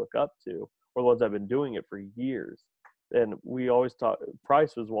ones that I look up to, or the ones that have been doing it for years. And we always talk,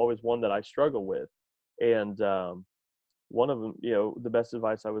 price was always one that I struggle with. And one of them, the best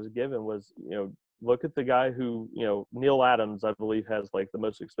advice I was given was, look at the guy who, Neil Adams, I believe, has like the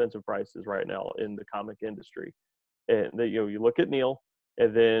most expensive prices right now in the comic industry. And you look at Neil,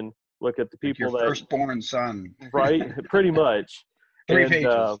 and then look at the Like people your that, firstborn son. right, pretty much. 3 And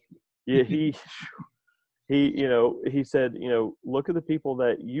pages. yeah, he said, look at the people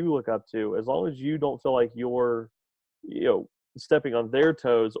that you look up to. As long as you don't feel like you're, stepping on their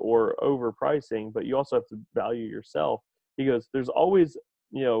toes or overpricing, but you also have to value yourself. He goes, there's always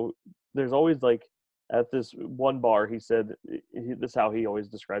like at this one bar, he said, this is how he always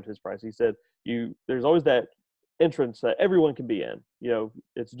described his price. He said, there's always that entrance that everyone can be in,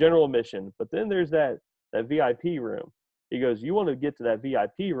 it's general admission, but then there's that VIP room. He goes, you want to get to that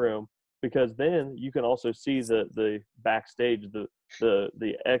VIP room because then you can also see the backstage,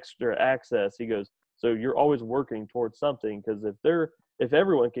 the extra access. He goes, so you're always working towards something, because if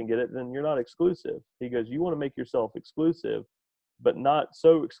everyone can get it, then you're not exclusive. He goes, you want to make yourself exclusive, but not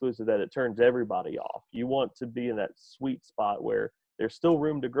so exclusive that it turns everybody off. You want to be in that sweet spot where there's still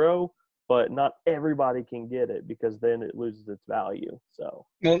room to grow, but not everybody can get it, because then it loses its value. So,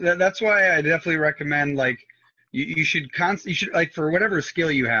 well, that's why I definitely recommend, like, you should like, for whatever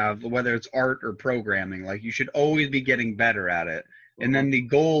skill you have, whether it's art or programming, like, you should always be getting better at it. And then the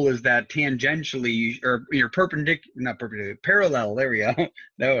goal is that tangentially, or you're not perpendicular, parallel. There we go.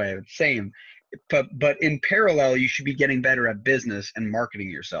 That way, same. But in parallel, you should be getting better at business and marketing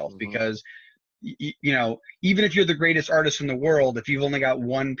yourself, because even if you're the greatest artist in the world, if you've only got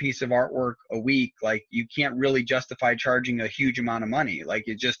one piece of artwork a week, like, you can't really justify charging a huge amount of money. Like,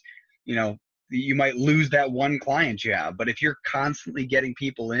 it just, you might lose that one client you have. But if you're constantly getting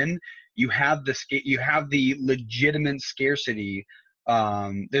people in, you have the legitimate scarcity.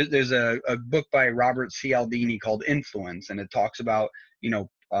 There's a book by Robert Cialdini called Influence, and it talks about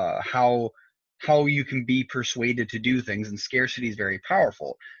how you can be persuaded to do things, and scarcity is very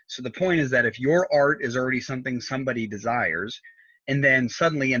powerful. So the point is that if your art is already something somebody desires, and then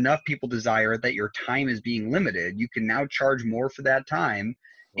suddenly enough people desire it that your time is being limited, you can now charge more for that time.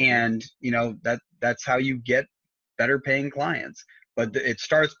 And that's how you get better paying clients. But it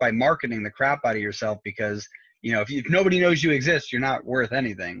starts by marketing the crap out of yourself, because if nobody knows you exist, you're not worth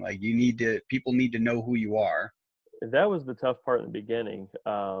anything. Like, people need to know who you are. That was the tough part in the beginning.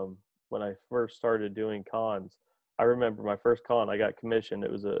 When I first started doing cons, I remember my first con, I got commissioned.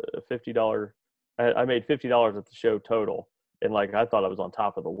 It was a $50. I made $50 at the show total. And like, I thought I was on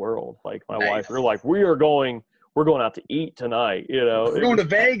top of the world. Like, my wife, we're like, we're going out to eat tonight. We're going to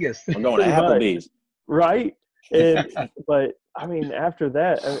Vegas. We're going to Applebee's. Right. And, but I mean, after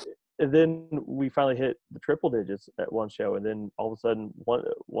that, and then we finally hit the triple digits at one show. And then all of a sudden,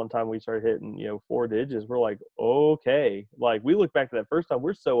 one time we started hitting, 4 digits. We're like, okay. Like, we look back to that first time,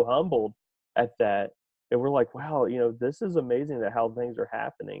 we're so humbled at that. And we're like, wow, this is amazing that how things are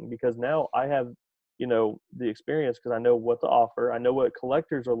happening, because now I have, the experience, because I know what to offer. I know what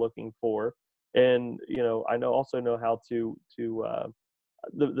collectors are looking for. And, I also know how to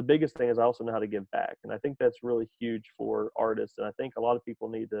the biggest thing is I also know how to give back. And I think that's really huge for artists. And I think a lot of people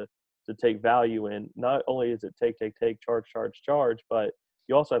need to take value in. Not only is it take, charge, but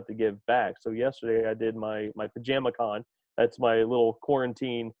you also have to give back. So yesterday I did my Pajama Con. That's my little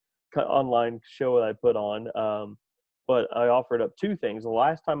quarantine online show that I put on. But I offered up 2 things. The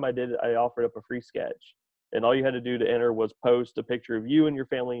last time I did it, I offered up a free sketch. And all you had to do to enter was post a picture of you and your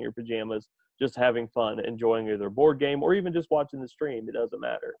family in your pajamas, just having fun, enjoying either a board game or even just watching the stream. It doesn't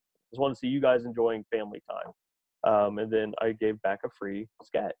matter. Just want to see you guys enjoying family time. And then I gave back a free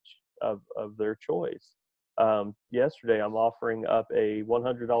sketch of their choice. Yesterday, I'm offering up a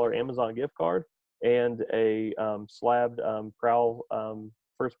 $100 Amazon gift card and a slabbed Prowl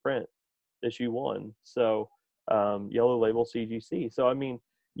first print issue 1. So yellow label CGC. So, I mean,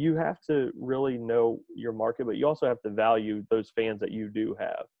 you have to really know your market, but you also have to value those fans that you do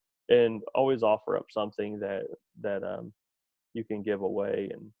have, and always offer up something that you can give away,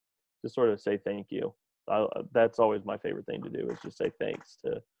 and just sort of say thank you. That's always my favorite thing to do, is just say thanks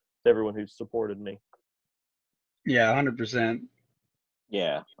to everyone who's supported me. Yeah, 100%.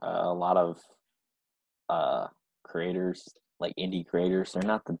 Yeah, a lot of creators, like indie creators, they're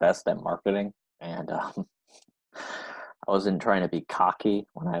not the best at marketing, and I wasn't trying to be cocky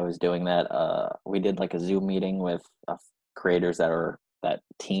when I was doing that. We did like a Zoom meeting with creators that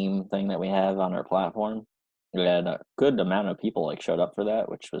team thing that we have on our platform. We had a good amount of people like showed up for that,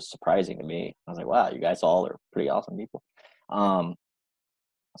 which was surprising to me. I was like, wow, you guys all are pretty awesome people.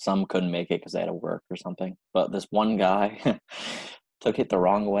 Some couldn't make it because they had to work or something. But this one guy took it the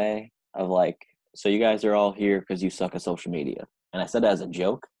wrong way of like, so you guys are all here because you suck at social media. And I said that as a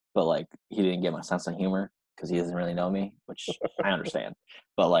joke, but like he didn't get my sense of humor because he doesn't really know me, which I understand.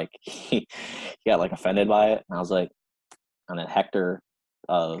 But like he got like offended by it, and I was like, and then Hector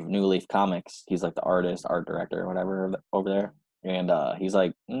of New Leaf Comics, he's like the artist, art director, or whatever over there. And he's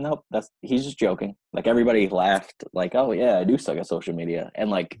like, nope, he's just joking. Like everybody laughed, like, oh yeah, I do suck at social media,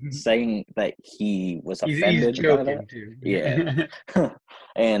 and like saying that he was He's offended by that. joking too. Yeah,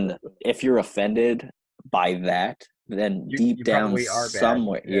 and if you're offended by that, then deep you down probably are bad.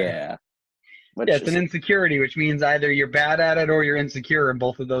 somewhere, yeah. Yeah, it's an insecurity, which means either you're bad at it or you're insecure, and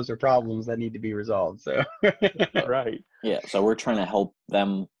both of those are problems that need to be resolved. So, Right. Yeah, so we're trying to help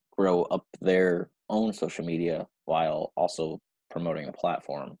them grow up their own social media while also promoting a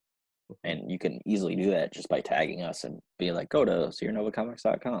platform. And you can easily do that just by tagging us and being like, go to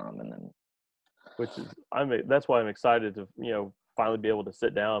SierraNovaComics.com, and then Which is that's why I'm excited to finally be able to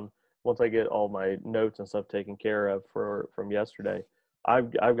sit down once I get all my notes and stuff taken care of from yesterday.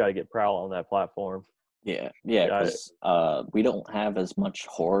 I've got to get Prowl on that platform. yeah, because we don't have as much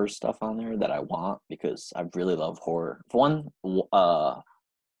horror stuff on there that I want, because I really love horror. One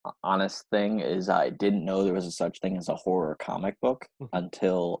honest thing is I didn't know there was a such thing as a horror comic book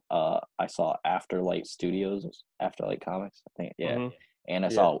until I saw Afterlight Comics, I think, yeah. And I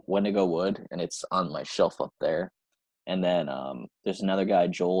saw Wendigo Wood, and it's on my shelf up there. And then there's another guy,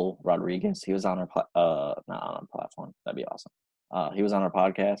 Joel Rodriguez. He was on our not on our platform. That'd be awesome. He was on our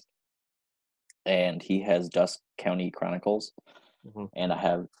podcast, and he has Dusk County Chronicles, and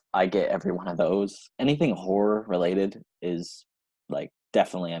I get every one of those. Anything horror related is like,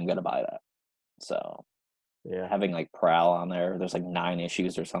 definitely I'm gonna buy that. So yeah, having like Prowl on there, there's like 9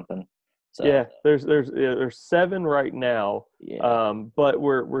 issues or something. So yeah, there's 7 right now. Yeah. But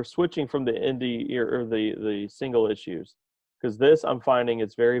we're switching from the indie or the single issues, because this I'm finding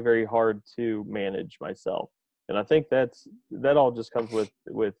it's very, very hard to manage myself, and I think that all just comes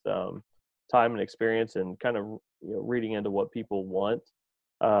with time and experience and kind of reading into what people want.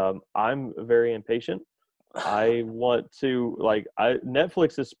 I'm very impatient. I want to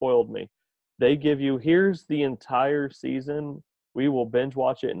Netflix has spoiled me. They give you, here's the entire season. We will binge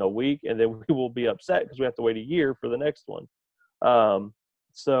watch it in a week, and then we will be upset because we have to wait a year for the next one.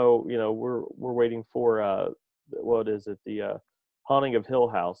 So we're waiting for what is it? The Haunting of Hill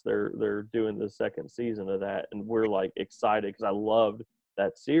House. They're doing the second season of that, and we're like excited because I loved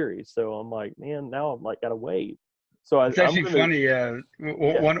that series. So I'm like, man, now I'm like gotta wait. So it's actually funny.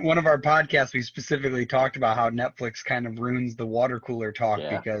 One of our podcasts, we specifically talked about how Netflix kind of ruins the water cooler talk,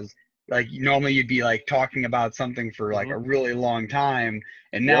 because like normally you'd be like talking about something for like a really long time,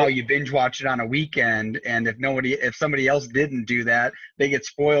 and now you binge watch it on a weekend, and if somebody else didn't do that, they get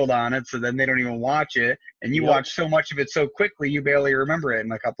spoiled on it, so then they don't even watch it, and you watch so much of it so quickly you barely remember it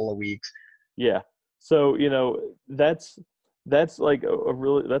in a couple of weeks. Yeah. So that's like a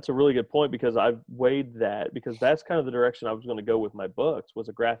really good point, because I've weighed that, because that's kind of the direction I was going to go with my books, was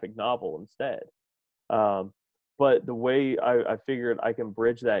a graphic novel instead. But the way I figured I can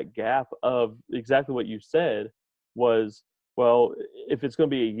bridge that gap of exactly what you said was, well, if it's going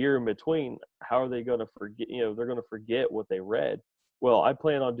to be a year in between, how are they going to forget? They're going to forget what they read. Well, I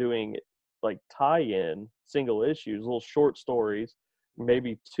plan on doing like tie-in single issues, little short stories,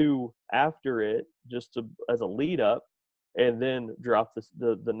 maybe 2 after it, just as a lead up, and then drop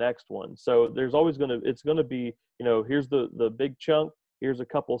the next one. So there's always it's going to be, here's the big chunk, here's a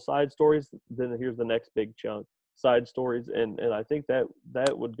couple side stories, then here's the next big chunk, side stories, and I think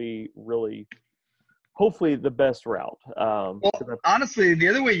that would be really, hopefully, the best route. Well, honestly, the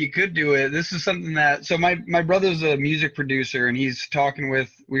other way you could do it, this is something that, so my brother's a music producer, and he's talking with,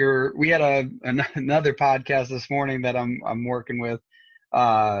 we had another podcast this morning that I'm working with,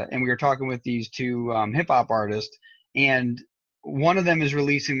 and we were talking with these 2 hip hop artists, and one of them is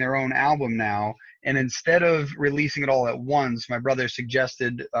releasing their own album now, and instead of releasing it all at once, my brother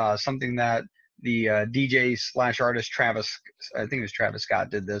suggested something that the DJ/artist Travis, I think it was Travis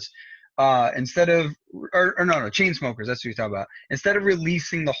Scott, did this. Instead of, or no, Chainsmokers, that's what you're talking about. Instead of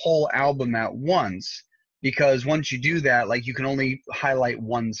releasing the whole album at once, because once you do that, like, you can only highlight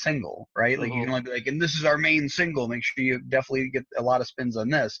one single, right? Like, you can only be like, and this is our main single, make sure you definitely get a lot of spins on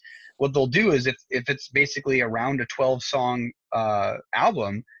this. What they'll do is, if it's basically around a 12-song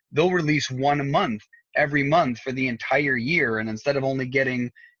album, they'll release one a month, every month for the entire year. And instead of only getting,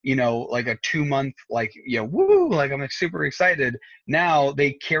 like a 2-month, like, woo, like, I'm super excited, now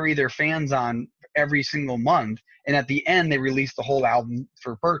they carry their fans on every single month, and at the end they release the whole album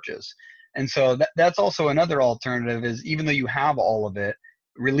for purchase. And so that's also another alternative, is even though you have all of it,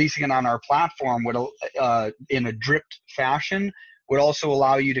 releasing it on our platform would, in a dripped fashion, would also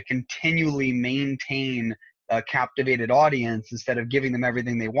allow you to continually maintain a captivated audience instead of giving them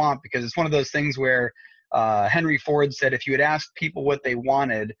everything they want, because it's one of those things where Henry Ford said if you had asked people what they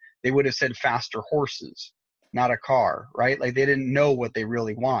wanted, they would have said faster horses, not a car, right? Like they didn't know what they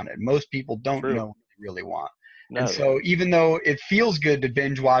really wanted. Most people don't True. know what they really want. No. And so even though it feels good to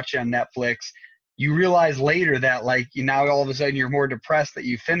binge watch on Netflix, you realize later that like now all of a sudden you're more depressed that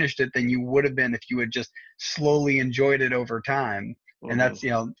you finished it than you would have been if you had just slowly enjoyed it over time. And that's,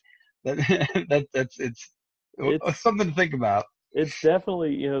 you know, it's something to think about. It's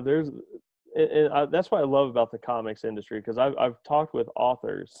definitely, you know, that's what I love about the comics industry, because I've talked with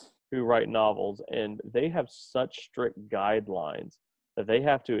authors who write novels, and they have such strict guidelines that they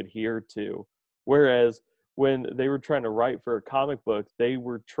have to adhere to. Whereas when they were trying to write for a comic book, they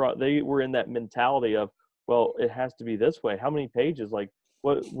were in that mentality of, well, it has to be this way. How many pages? Like,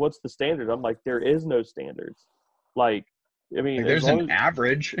 what's the standard? I'm like, there is no standards. Like, I mean, like there's an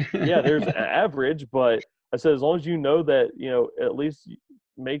average. Yeah, there's an average, but I said as long as you know that, you know, at least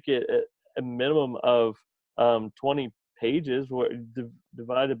make it a minimum of 20 pages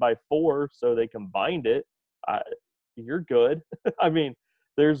divided by 4 so they combined it, you're good. I mean,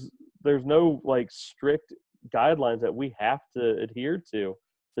 there's no like strict guidelines that we have to adhere to.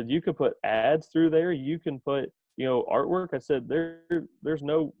 So you can put ads through there, you can put, you know, artwork. I said there's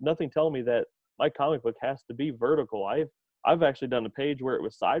nothing telling me that my comic book has to be vertical. I've actually done a page where it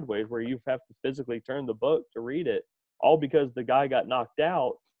was sideways, where you have to physically turn the book to read it, all because the guy got knocked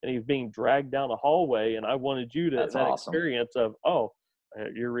out and he's being dragged down a hallway, and I wanted you to That's that awesome. experience of,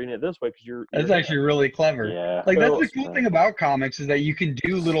 you're reading it this way because you're That's actually really clever. Yeah, like so, that's the cool thing about comics is that you can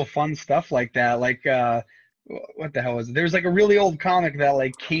do little fun stuff like that. Like what the hell is it? There's like a really old comic that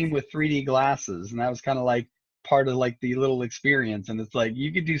like came with 3D glasses, and that was kind of like part of like the little experience. And it's like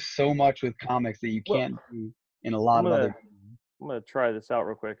you could do so much with comics that you can't do in a lot of other. I'm gonna try this out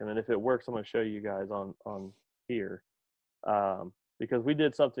real quick, and then if it works, I'm gonna show you guys on here, because we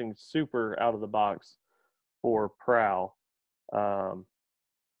did something super out of the box for Prowl.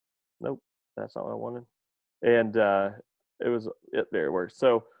 Nope, that's not what I wanted. And there it works.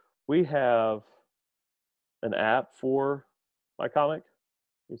 So we have an app for my comic.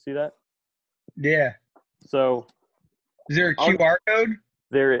 You see that? Yeah. So is there a QR code?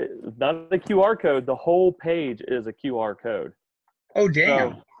 There is not a QR code. The whole page is a QR code. Oh,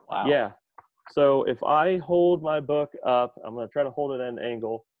 damn. So, wow. Yeah. So if I hold my book up, I'm going to try to hold it at an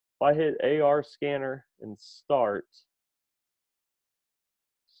angle. If I hit AR scanner and start,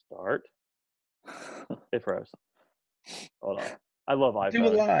 it froze. Hold on. I love iPhone. Do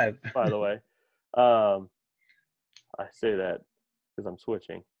it live. By the way. I say that because I'm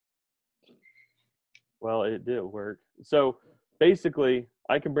switching. Well, it did work. So basically,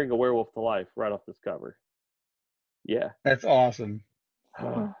 I can bring a werewolf to life right off this cover. Yeah. That's awesome.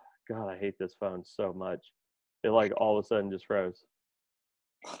 God, I hate this phone so much. It like all of a sudden just froze.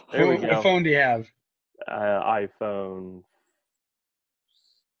 There we go. What phone do you have? iPhone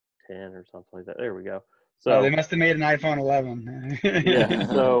 10 or something like that. There we go. So they must have made an iPhone 11. Yeah.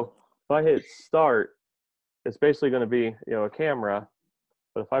 So if I hit start, it's basically going to be, you know, a camera.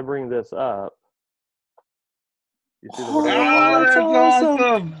 But if I bring this up, you see the werewolf? That's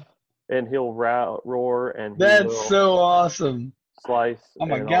awesome. And he'll roar, and that's so awesome. Slice. Oh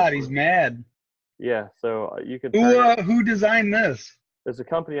my God, he's mad. Yeah. So you can. Who designed this? There's a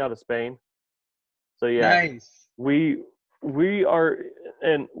company out of Spain. So yeah, nice. We are,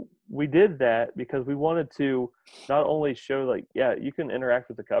 and we did that because we wanted to not only show like, yeah, you can interact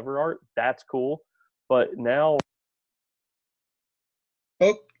with the cover art. That's cool. But now.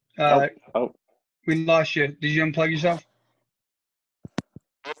 We lost you. Did you unplug yourself?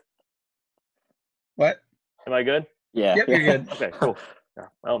 What? Am I good? Yeah. Yep, you're good. Okay, cool.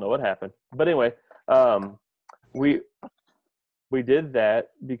 I don't know what happened. But anyway, we did that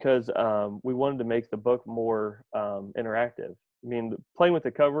because we wanted to make the book more interactive. I mean, playing with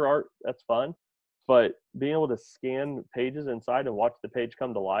the cover art, that's fun. But being able to scan pages inside and watch the page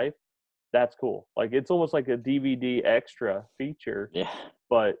come to life, that's cool. Like, it's almost like a DVD extra feature. Yeah.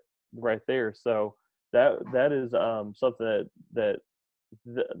 But right there. So that is something that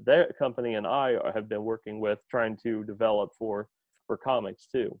company and I have been working with, trying to develop for comics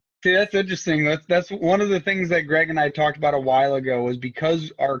too. See, that's interesting. That's one of the things that Greg and I talked about a while ago, was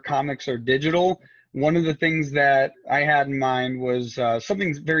because our comics are digital. One of the things that I had in mind was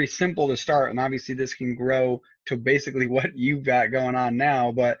something very simple to start, and obviously this can grow to basically what you've got going on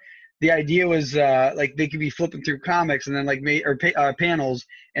now. But the idea was like they could be flipping through comics, and then like panels,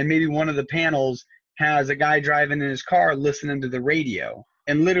 and maybe one of the panels has a guy driving in his car listening to the radio,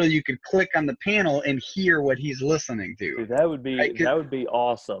 and literally you could click on the panel and hear what he's listening to. Dude, that would be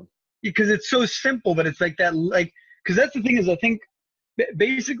awesome. because it's so simple, but it's like that, like, because that's the thing is, I think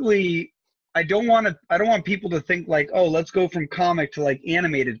basically I don't want people to think like, oh, let's go from comic to like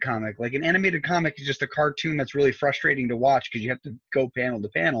animated comic. Like an animated comic is just a cartoon that's really frustrating to watch because you have to go panel to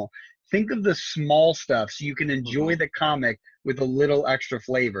panel. Think of the small stuff so you can enjoy the comic with a little extra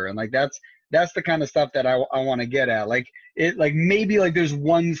flavor. And like that's the kind of stuff that I want to get at. Like it, like maybe like there's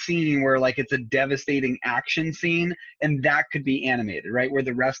one scene where like it's a devastating action scene and that could be animated, right? Where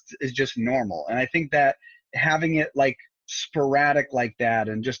the rest is just normal. And I think that having it like sporadic like that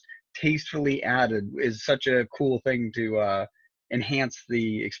and just tastefully added is such a cool thing to enhance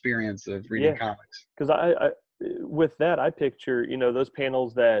the experience of reading comics. Because I with that I picture, you know, those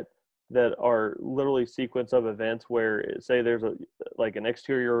panels that are literally sequence of events where say there's a like an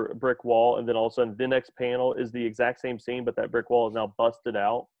exterior brick wall and then all of a sudden the next panel is the exact same scene but that brick wall is now busted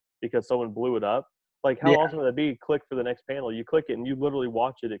out because someone blew it up. Like how awesome would that be? Click for the next panel, you click it and you literally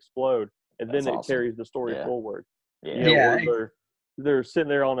watch it explode and then it carries the story forward. You know, or they're sitting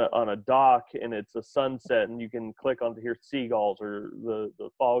there on a dock and it's a sunset and you can click on to hear seagulls or the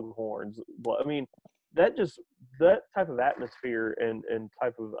foghorns. I mean, that type of atmosphere and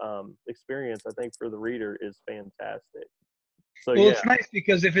type of experience, I think for the reader is fantastic. So well, it's nice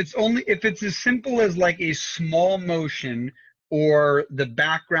because if it's as simple as like a small motion or the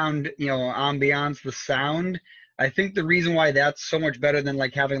background, you know, ambiance, the sound, I think the reason why that's so much better than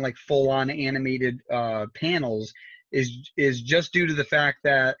like having like full on animated panels is just due to the fact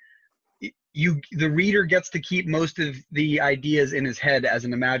that the reader gets to keep most of the ideas in his head as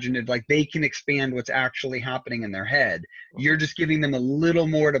an imaginative, like they can expand what's actually happening in their head. You're just giving them a little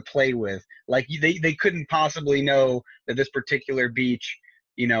more to play with. Like they couldn't possibly know that this particular beach,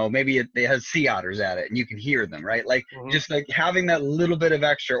 you know, maybe it has sea otters at it and you can hear them, right? Like just like having that little bit of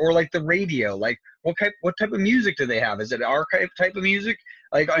extra, or like the radio, like what type of music do they have? Is it our type of music?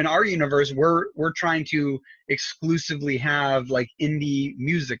 Like in our universe, we're trying to exclusively have like indie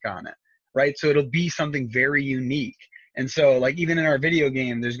music on it, right? So it'll be something very unique. And so like even in our video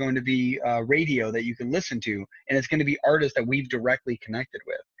game, there's going to be radio that you can listen to, and it's going to be artists that we've directly connected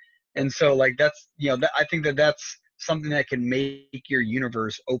with. And so like that's, you know, I think that's something that can make your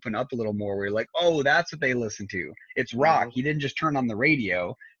universe open up a little more, where you're like, oh, that's what they listen to. It's rock. You didn't just turn on the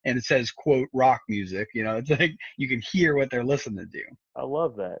radio and it says, quote, rock music. You know, it's like you can hear what they're listening to. I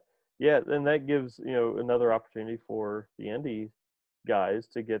love that. Yeah, and that gives, you know, another opportunity for the indie guys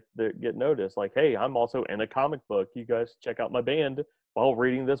to get noticed. Like, hey, I'm also in a comic book. You guys check out my band while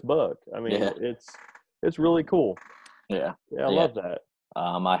reading this book. I mean, it's really cool. Yeah, I love that.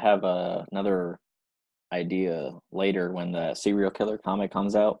 I have another idea later when the serial killer comic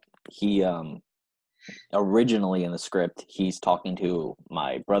comes out. He originally in the script, he's talking to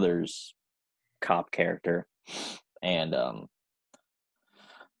my brother's cop character, and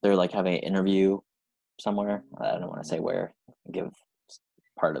they're like having an interview somewhere. I don't want to say where, give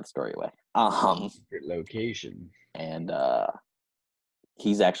part of the story away. Secret location. And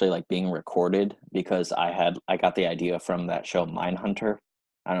he's actually like being recorded because I got the idea from that show Mindhunter.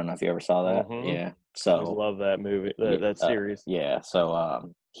 I don't know if you ever saw that. Yeah. So I love that movie, that series.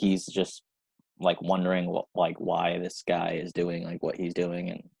 So he's just like wondering why this guy is doing like what he's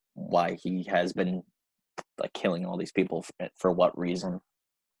doing and why he has been like killing all these people for what reason.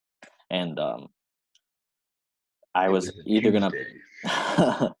 And I was either gonna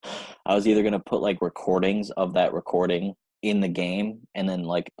put like recordings of that recording in the game, and then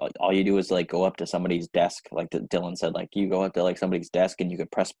like all you do is like go up to somebody's desk, like Dylan said, like you go up to like somebody's desk and you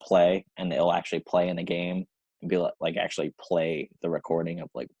could press play and it'll actually play in the game and be like actually play the recording of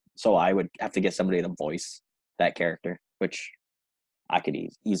like, so I would have to get somebody to voice that character, which I could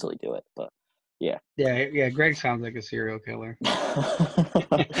easily do it, but yeah, Greg sounds like a serial killer.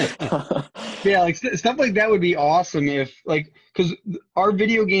 Yeah, like stuff like that would be awesome if like, because our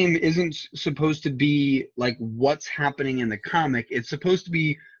video game isn't supposed to be like what's happening in the comic. It's supposed to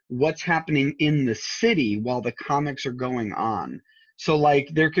be what's happening in the city while the comics are going on. So like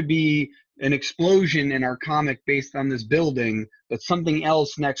there could be an explosion in our comic based on this building, but something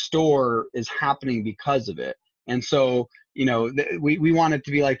else next door is happening because of it. And so, you know, we want it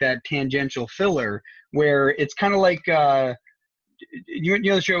to be like that tangential filler where it's kind of like you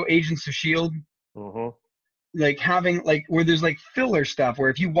know the show Agents of S.H.I.E.L.D.? Like having like where there's like filler stuff where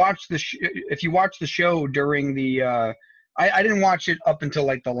if you watch the show during the I didn't watch it up until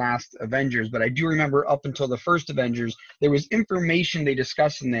like the last Avengers, but I do remember up until the first Avengers there was information they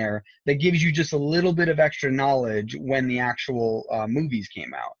discuss in there that gives you just a little bit of extra knowledge when the actual movies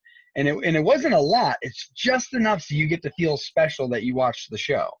came out, and it wasn't a lot. It's just enough so you get to feel special that you watched the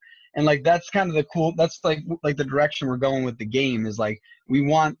show. And like that's kind of the cool. That's like the direction we're going with the game is like we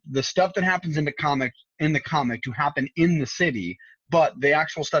want the stuff that happens in the comic to happen in the city, but the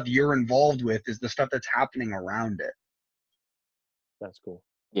actual stuff you're involved with is the stuff that's happening around it. That's cool.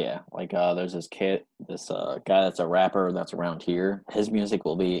 Yeah, like there's this guy that's a rapper that's around here. His music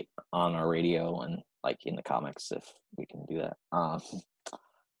will be on our radio and like in the comics if we can do that.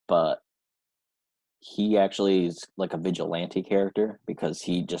 But he actually is like a vigilante character because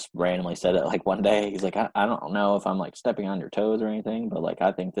he just randomly said it like one day. He's like, I don't know if I'm like stepping on your toes or anything, but like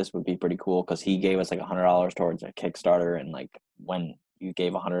I think this would be pretty cool because he gave us like $100 towards a Kickstarter, and like when you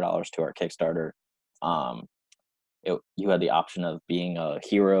gave $100 to our Kickstarter, you had the option of being a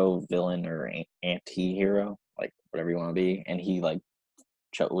hero, villain, or anti-hero, like whatever you want to be, and he like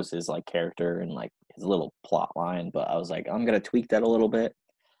chose his like character and like his little plot line. But I was like, I'm gonna tweak that a little bit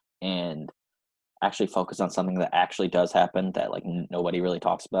and actually focus on something that actually does happen that like nobody really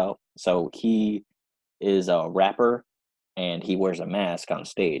talks about. So he is a rapper and he wears a mask on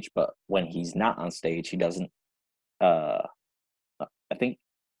stage, but when he's not on stage, he doesn't. I think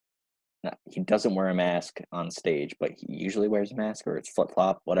no, he doesn't wear a mask on stage, but he usually wears a mask, or it's flip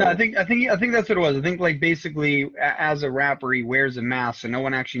flop, No, whatever. I think that's what it was. I think like basically as a rapper he wears a mask, so no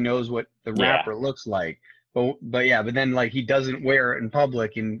one actually knows what the rapper looks like. But then like he doesn't wear it in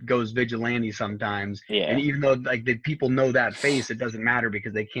public and goes vigilante sometimes. Yeah. And even though like the people know that face, it doesn't matter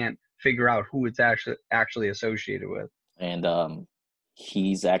because they can't figure out who it's actually associated with. And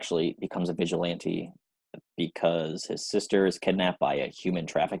he's actually becomes a vigilante because his sister is kidnapped by a human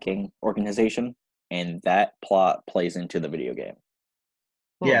trafficking organization, and that plot plays into the video game.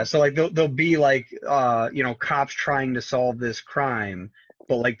 Yeah, so like they'll be like cops trying to solve this crime,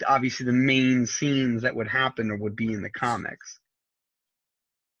 but like obviously the main scenes that would happen would be in the comics.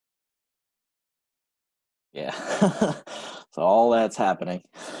 Yeah. So all that's happening.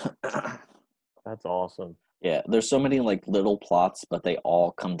 That's awesome. Yeah, there's so many like little plots, but they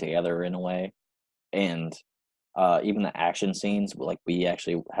all come together in a way. And even the action scenes, like we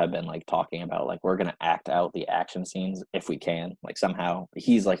actually have been like talking about, like we're gonna act out the action scenes if we can, like somehow.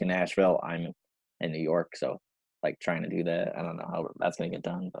 He's like in Nashville, I'm in New York, so like trying to do that. I don't know how that's gonna get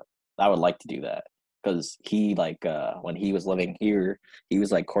done, but I would like to do that because he like when he was living here, he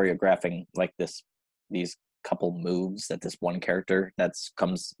was like choreographing like these couple moves that this one character that's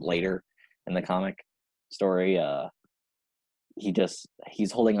comes later in the comic story.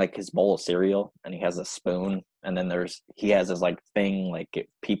 He's holding like his bowl of cereal and he has a spoon, and then he has this like thing like if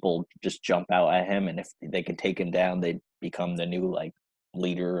people just jump out at him and if they can take him down, they become the new like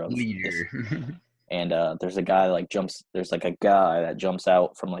leader of this. And there's a guy that jumps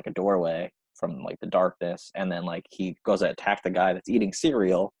out from like a doorway from like the darkness, and then like he goes to attack the guy that's eating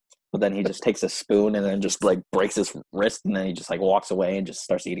cereal, but then he just takes a spoon and then just like breaks his wrist, and then he just like walks away and just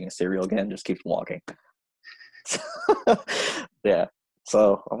starts eating his cereal again, just keeps walking. Yeah,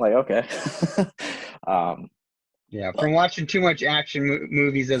 so I'm like, okay. Yeah, from watching too much action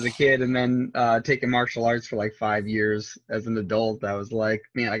movies as a kid and then taking martial arts for like 5 years as an adult, I was like,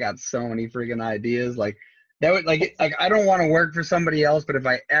 man, I got so many freaking ideas. Like that would like I don't want to work for somebody else, but if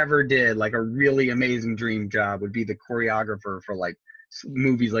I ever did, like a really amazing dream job would be the choreographer for like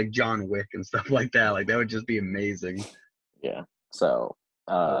movies like John Wick and stuff like that. Like that would just be amazing. Yeah, so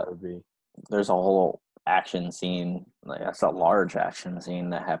That would be. there's a whole action scene, like that's a large action scene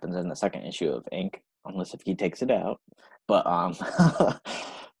that happens in the second issue of Ink, unless if he takes it out. But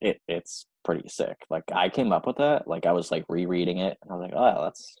it's pretty sick. Like I came up with that. Like I was like rereading it and I was like, oh,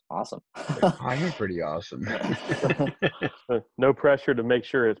 that's awesome. I'm pretty awesome. No pressure to make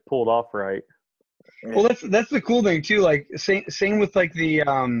sure it's pulled off right. Well, that's the cool thing too. Like same with like the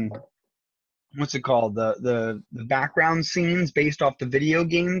what's it called, the background scenes based off the video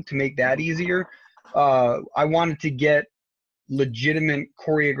game to make that easier. I wanted to get legitimate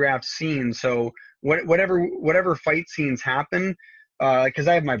choreographed scenes, so whatever fight scenes happen, because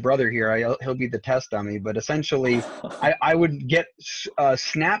I have my brother here, he'll be the test dummy, but essentially I would get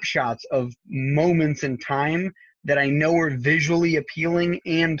snapshots of moments in time that I know are visually appealing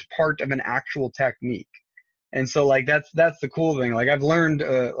and part of an actual technique. And so like that's the cool thing. Like I've learned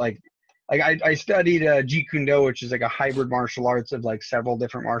I studied Jeet Kune Do, which is like a hybrid martial arts of like several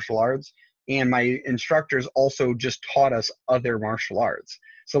different martial arts, and my instructors also just taught us other martial arts.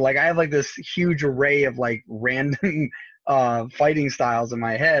 So like I have like this huge array of like random fighting styles in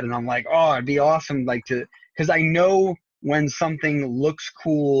my head, and I'm like, oh, it'd be awesome like to, because I know when something looks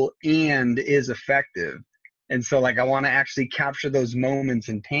cool and is effective. And so like I want to actually capture those moments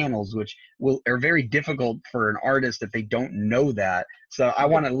in panels, which are very difficult for an artist if they don't know that. So I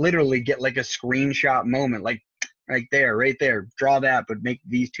want to literally get like a screenshot moment, like Right there, right there. Draw that, but make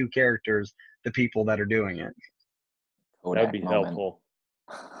these two characters the people that are doing it. Kodak That'd be moment. helpful.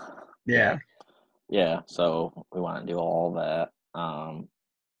 Yeah. Yeah, so we want to do all that.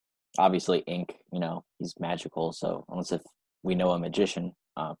 Obviously, Ink, he's magical, so unless if we know a magician,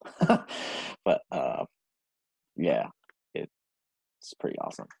 but yeah, it's pretty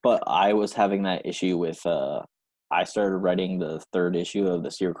awesome. But I was having that issue with I started writing the third issue of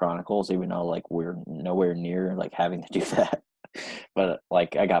the Seer Chronicles, even though like we're nowhere near like having to do that. But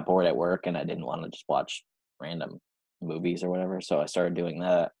like I got bored at work and I didn't want to just watch random movies or whatever, so I started doing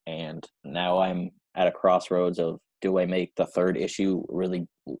that, and now I'm at a crossroads of, do I make the third issue really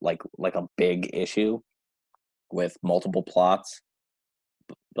like a big issue with multiple plots?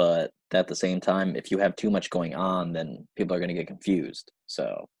 But at the same time, if you have too much going on, then people are going to get confused.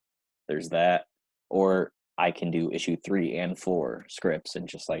 So there's that. Or I can do issue 3 and 4 scripts and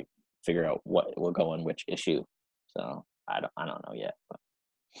just like figure out what will go in which issue. So I don't know yet. But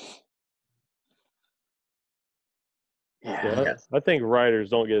Yeah, I think writers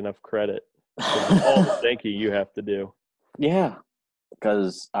don't get enough credit for all the thinking you have to do. Yeah,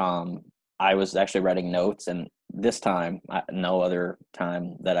 because I was actually writing notes, and this time, no other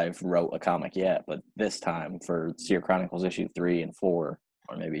time that I've wrote a comic yet, but this time for Seer Chronicles issue 3 and 4,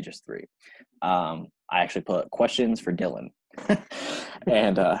 or maybe just 3, I actually put questions for Dylan.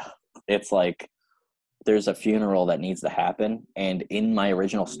 And it's like, there's a funeral that needs to happen, and in my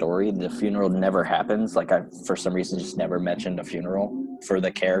original story, the funeral never happens. Like, I, for some reason, just never mentioned a funeral for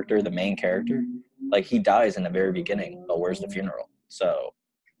the character, the main character. Like, he dies in the very beginning, but where's the funeral? So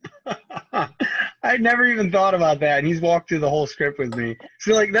I never even thought about that, and he's walked through the whole script with me.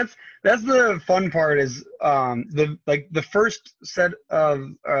 So like that's the fun part is the first set of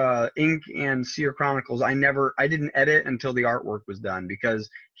Ink and Seer Chronicles I didn't edit until the artwork was done, because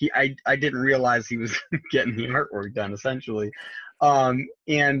I didn't realize he was getting the artwork done essentially,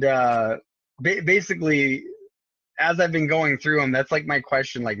 basically as I've been going through them, that's like my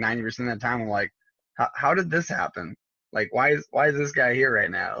question like 90% of the time. I'm like, how did this happen? Like, why is this guy here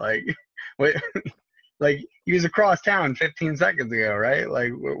right now? Like, what? Like, he was across town 15 seconds ago, right?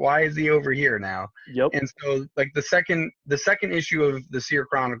 Like, why is he over here now? Yep. And so, like, the second issue of the Seer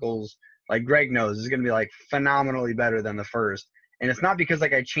Chronicles, like Greg knows, is going to be like phenomenally better than the first. And it's not because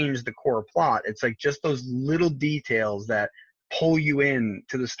like I changed the core plot. It's like just those little details that pull you in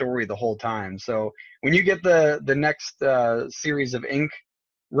to the story the whole time. So when you get the next series of Ink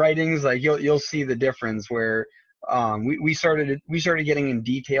writings, like you'll see the difference where we started getting in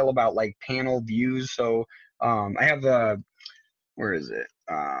detail about like panel views. So I have where is it?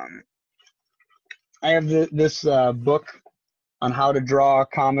 I have this book on how to draw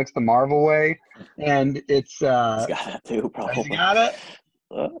comics the Marvel way, and it's he's got that too, probably. you got it?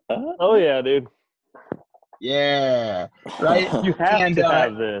 Oh yeah, dude. Yeah, right. You have to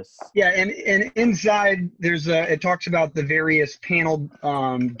have this. Yeah, and inside there's it talks about the various panel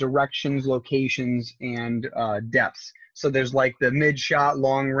directions, locations, and depths. So there's like the mid shot,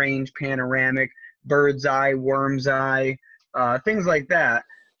 long range, panoramic, bird's eye, worm's eye, things like that.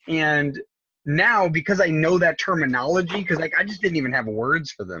 And now, because I know that terminology, because like I just didn't even have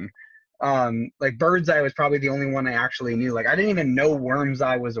words for them. Like bird's eye was probably the only one I actually knew. Like I didn't even know worm's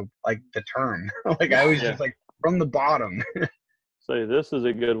eye was like the term. Like I was just like from the bottom. So this is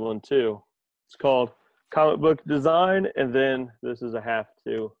a good one too. It's called Comic Book Design, and then this is a have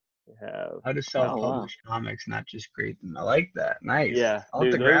to have. How to self-publish comics, not just create them. I like that. Nice. Yeah, I'll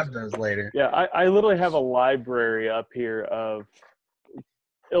have to grab those later. Yeah, I literally have a library up here of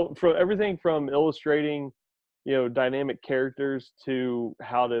from everything from illustrating, dynamic characters to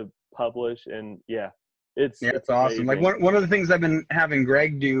how to publish, and it's awesome. amazing. Like one of the things I've been having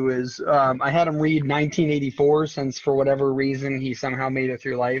Greg do is I had him read 1984, since for whatever reason he somehow made it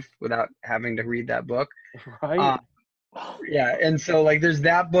through life without having to read that book. Right. Yeah, and so like there's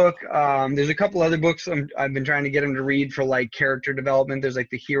that book. There's a couple other books I've been trying to get him to read for like character development. There's like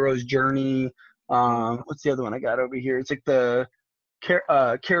the hero's journey. What's the other one I got over here? It's like the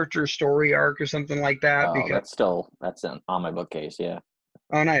character story arc or something like that. Oh, because that's on my bookcase. Yeah.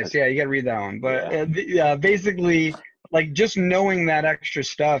 Oh, nice. Yeah, you got to read that one. But basically, like just knowing that extra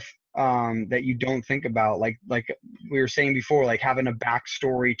stuff that you don't think about, like we were saying before, like having a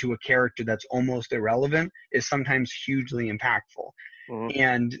backstory to a character that's almost irrelevant is sometimes hugely impactful. Mm-hmm.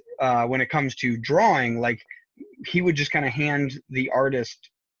 And when it comes to drawing, like he would just kind of hand the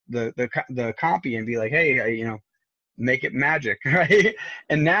artist the copy and be like, hey, make it magic, right?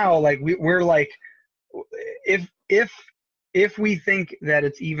 And now, like we're like, if we think that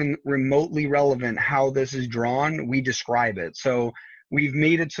it's even remotely relevant how this is drawn, we describe it. So we've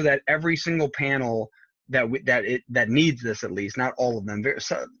made it so that every single panel, that needs this, at least not all of them,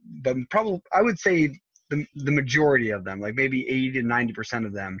 but probably I would say the majority of them, like maybe 80 to 90%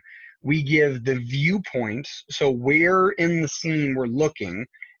 of them, we give the viewpoints, so where in the scene we're looking,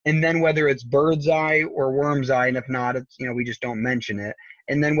 and then whether it's bird's eye or worm's eye, and if not, it's, we just don't mention it,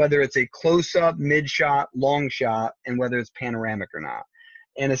 and then whether it's a close-up, mid-shot, long shot, and whether it's panoramic or not.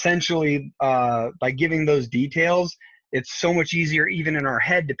 And essentially, by giving those details, it's so much easier even in our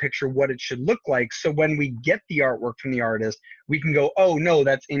head to picture what it should look like. So when we get the artwork from the artist, we can go, oh, no,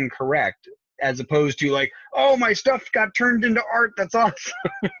 that's incorrect, as opposed to like, oh, my stuff got turned into art. That's awesome,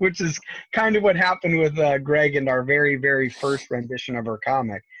 which is kind of what happened with Greg in our very, very first rendition of our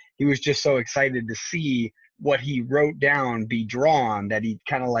comic. He was just so excited to see what he wrote down be drawn that he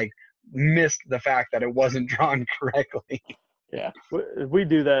kind of like missed the fact that it wasn't drawn correctly. Yeah, if we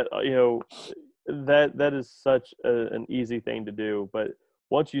do that, that is such an easy thing to do. But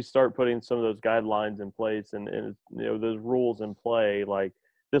once you start putting some of those guidelines in place and those rules in play, like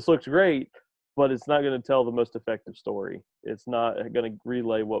this looks great, but it's not going to tell the most effective story. It's not going to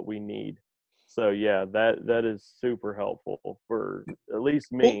relay what we need. So yeah, that is super helpful for at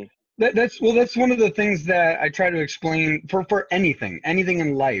least me. That's one of the things that I try to explain for anything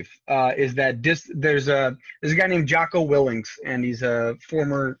in life, is that there's a guy named Jocko Willink, and he's a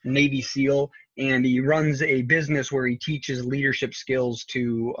former Navy SEAL, and he runs a business where he teaches leadership skills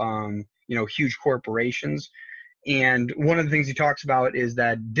to huge corporations. And one of the things he talks about is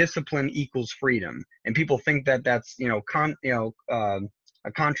that discipline equals freedom, and people think that that's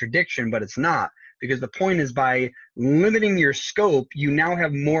a contradiction, but it's not. Because the point is, by limiting your scope, you now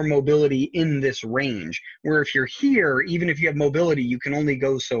have more mobility in this range. Where if you're here, even if you have mobility, you can only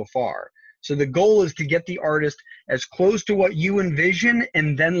go so far. So the goal is to get the artist as close to what you envision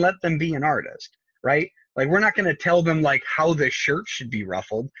and then let them be an artist, right? Like, we're not going to tell them like how the shirt should be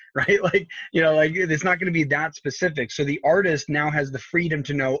ruffled, right? Like, it's not going to be that specific. So the artist now has the freedom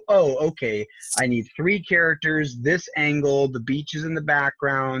to know, oh, okay, I need 3 characters, this angle, the beach is in the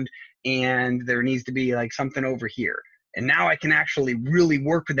background, and there needs to be like something over here. And now I can actually really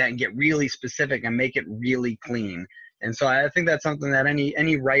work with that and get really specific and make it really clean. And so I think that's something that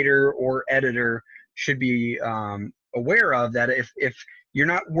any writer or editor should be aware of, that if you're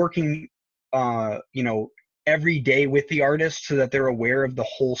not working every day with the artist so that they're aware of the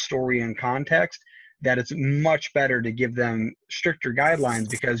whole story and context, that it's much better to give them stricter guidelines,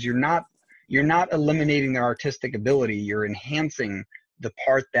 because you're not eliminating their artistic ability, you're enhancing the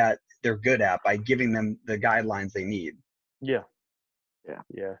part that they're good at by giving them the guidelines they need. Yeah.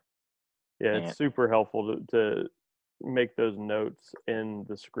 It's super helpful to make those notes in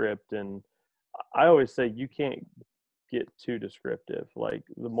the script. And I always say you can't get too descriptive. Like,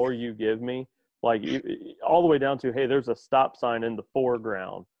 the more you give me, like all the way down to, hey, there's a stop sign in the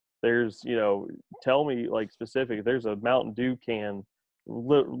foreground, there's tell me like specific, there's a Mountain Dew can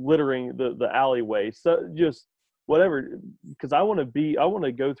littering the alleyway, so just whatever, because I want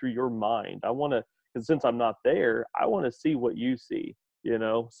to go through your mind. Because since I'm not there, I want to see what you see,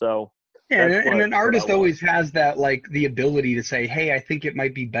 so yeah. And an artist always has that, like, the ability to say, hey, I think it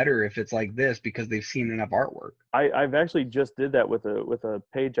might be better if it's like this, because they've seen enough artwork. I've actually just did that with a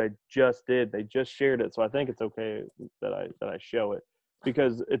page I just did. They just shared it, so I think it's okay that I show it,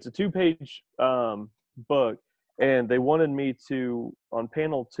 because it's a 2-page book, and they wanted me to, on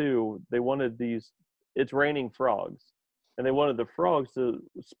panel 2, they wanted these, it's raining frogs, and they wanted the frogs to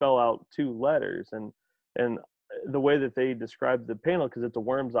spell out 2 letters, and the way that they described the panel, because it's a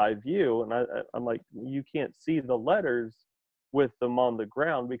worm's eye view, and I'm like, you can't see the letters with them on the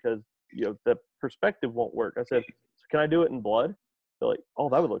ground because the perspective won't work. I said, so can I do it in blood? They're like, oh,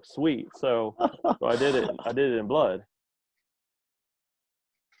 that would look sweet. So I did it in blood.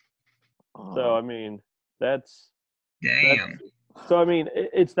 So I mean, that's damn. So I mean,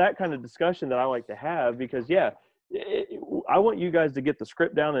 it's that kind of discussion that I like to have, because I want you guys to get the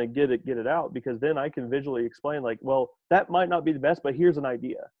script down and get it out, because then I can visually explain, like, well, that might not be the best, but here's an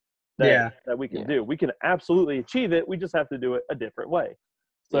idea that we can do. We can absolutely achieve it. We just have to do it a different way.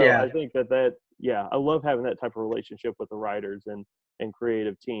 So I think that I love having that type of relationship with the writers and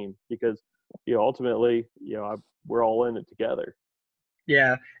creative team, because ultimately we're all in it together.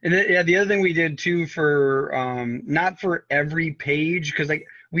 Yeah. And the other thing we did too, for not for every page, because like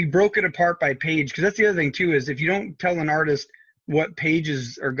we broke it apart by page, because that's the other thing too, is if you don't tell an artist what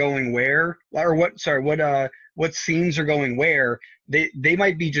pages are going where, or what scenes are going where, they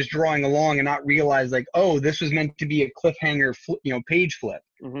might be just drawing along and not realize, like, oh, this was meant to be a cliffhanger page flip.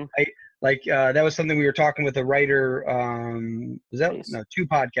 Mm-hmm. Right? Like that was something we were talking with a writer, was that Chase. no 2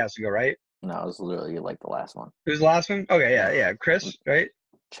 podcasts ago, right? No, it was literally like the last one. It was the last one? Okay, yeah. Chris, right?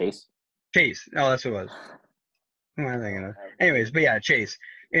 Chase? Chase. Oh, that's what it was. Who am I thinking of? Anyways, but yeah, Chase.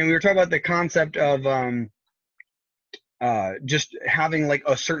 And we were talking about the concept of just having like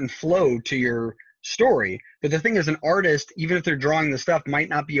a certain flow to your story. But the thing is, an artist, even if they're drawing the stuff, might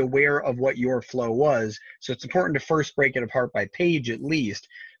not be aware of what your flow was. So it's important to first break it apart by page at least.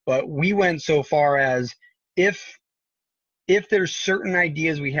 But we went so far as if there's certain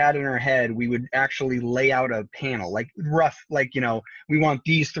ideas we had in our head, we would actually lay out a panel, like rough, like, we want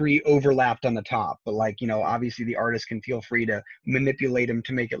these three overlapped on the top, but like, obviously the artist can feel free to manipulate them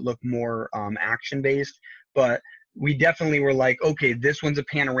to make it look more action based. But we definitely were like, okay, this one's a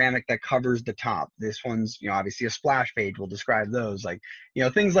panoramic that covers the top. This one's, obviously a splash page. We'll describe those, like,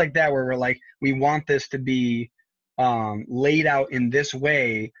 things like that, where we're like, we want this to be laid out in this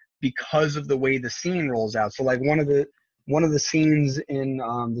way because of the way the scene rolls out. So like one of the scenes in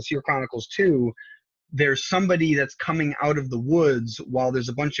the Seer Chronicles 2, there's somebody that's coming out of the woods while there's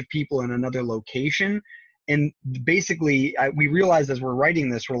a bunch of people in another location. And basically, we realized as we're writing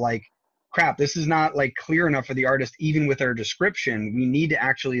this, we're like, crap, this is not like clear enough for the artist, even with our description. We need to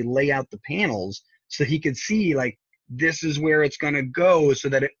actually lay out the panels so he could see, like, this is where it's going to go, so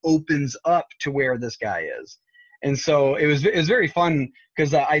that it opens up to where this guy is. And so it was very fun,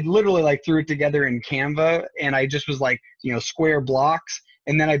 because I literally like threw it together in Canva, and I just was like, square blocks.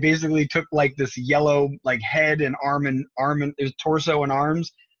 And then I basically took like this yellow, like head and arm and it was torso and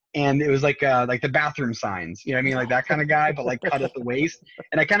arms. And it was like the bathroom signs, you know what I mean? Like that kind of guy, but like cut at the waist.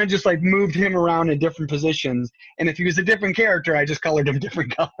 And I kind of just like moved him around in different positions. And if he was a different character, I just colored him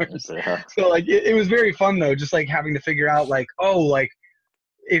different colors. Yeah. So like, it was very fun though, just like having to figure out like, oh, like,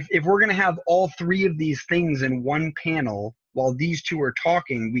 if we're going to have all three of these things in one panel while these two are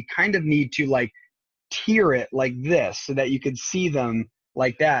talking, we kind of need to like tier it like this so that you could see them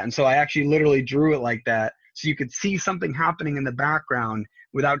like that. And so I actually literally drew it like that, so you could see something happening in the background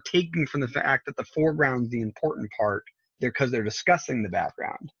without taking from the fact that the foreground's the important part there, because they're discussing the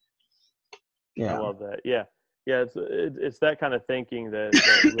background. Yeah. I love that. Yeah. It's that kind of thinking that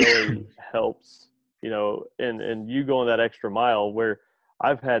really helps, and you going that extra mile, where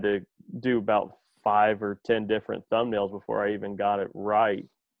I've had to do about 5 or 10 different thumbnails before I even got it right.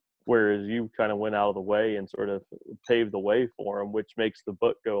 Whereas you kind of went out of the way and sort of paved the way for them, which makes the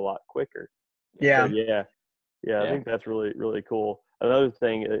book go a lot quicker. Yeah. So, yeah. I think that's really, really cool. Another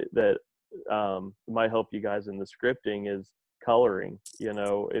thing that might help you guys in the scripting is coloring.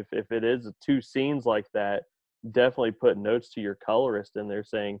 If it is 2 scenes like that, definitely put notes to your colorist in there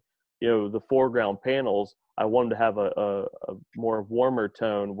saying, the foreground panels, I want them to have a more warmer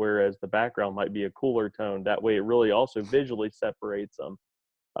tone, whereas the background might be a cooler tone. That way it really also visually separates them.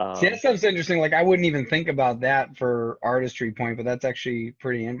 See, that sounds interesting. Like, I wouldn't even think about that for artistry point, but that's actually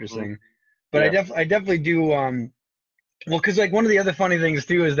pretty interesting. But Yeah. I definitely do. Well, because like one of the other funny things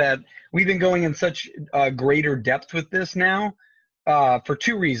too is that we've been going in such greater depth with this now, for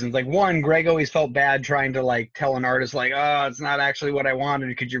 2 reasons. Like, one, Greg always felt bad trying to like tell an artist like, oh, it's not actually what I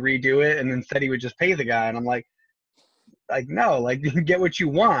wanted, could you redo it? And instead he would just pay the guy, and I'm like no, like, get what you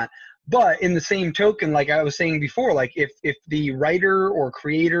want. But in the same token, like I was saying before, like if the writer or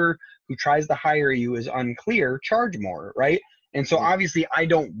creator who tries to hire you is unclear, charge more, right? And so obviously I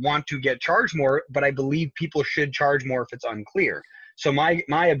don't want to get charged more, but I believe people should charge more if it's unclear. So my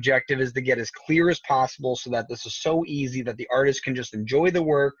objective is to get as clear as possible, so that this is so easy that the artist can just enjoy the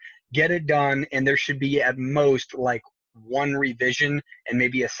work, get it done, and there should be at most like 1 revision and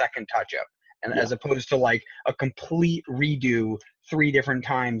maybe a second touch up. And as opposed to like a complete redo 3 different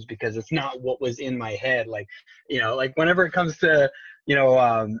times because it's not what was in my head. Like, like whenever it comes to,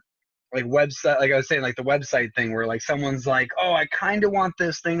 like website, like I was saying, like the website thing where like someone's like, oh, I kind of want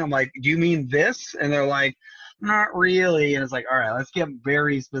this thing. I'm like, do you mean this? And they're like, not really. And it's like, all right, let's get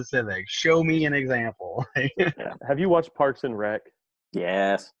very specific. Show me an example. Have you watched Parks and Rec?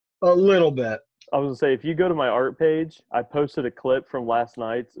 Yes. A little bit. I was going to say, if you go to my art page, I posted a clip from last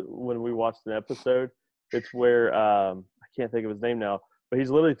night when we watched an episode. It's where, I can't think of his name now, but he's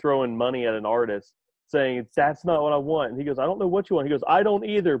literally throwing money at an artist saying, that's not what I want. And he goes, I don't know what you want. He goes, I don't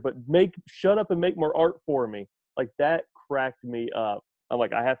either, but shut up and make more art for me. Like, that cracked me up. I'm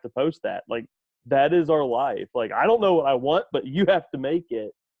like, I have to post that. Like, that is our life. Like, I don't know what I want, but you have to make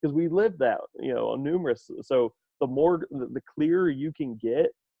it, because we live that, on numerous. So the clearer you can get,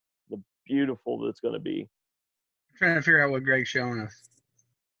 the beautiful that's going to be. I'm trying to figure out what Greg's showing us.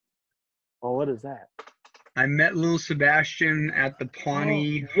 Oh, what is that? I met Lil Sebastian at the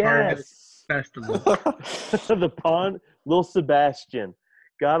Pawnee Harvest Festival. The Pawn, Lil Sebastian.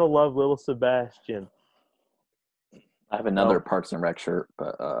 Gotta love Lil Sebastian. I have another Parks and Rec shirt,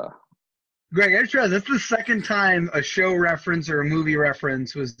 but Greg, I just realized that's the second time a show reference or a movie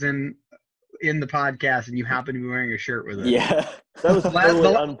reference was in in the podcast and you happen to be wearing a shirt with it. Yeah. That was totally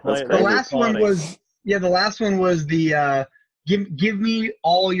the unplanned. The last one Funny. was the last one was the give me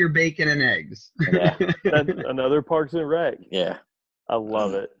all your bacon and eggs. Yeah. That's another Parks and Rec. Yeah. I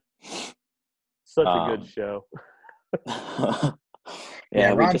love it. Such a good Um, show.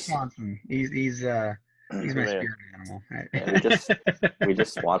 Yeah, we Ron just Swanson. He's my Man. spirit animal. Yeah, we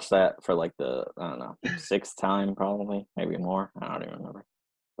just watched that for like the, I don't know, 6th time probably, maybe more. I don't even remember.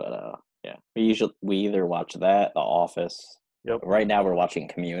 But yeah, we either watch that, The Office. Yep. Right now we're watching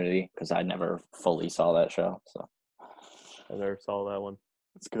Community because I never fully saw that show, so I never saw that one.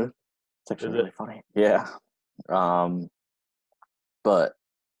 it's good. It's actually Is really it? funny. Yeah. But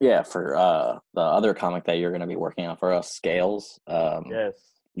yeah, for the other comic that you're going to be working on for us, Scales. Yes.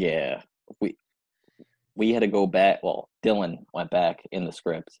 Yeah, we had to go back. Well, Dylan went back in the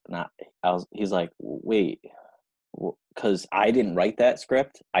script. He's like, wait, because I didn't write that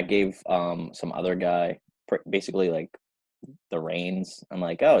script. I gave some other guy basically like the reins. I'm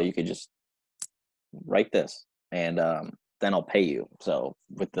like, oh, you could just write this, and then I'll pay you. So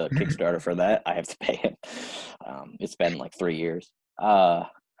with the Kickstarter for that, I have to pay him. It's been like 3 years. 2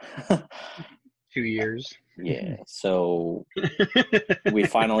 years. Yeah. So we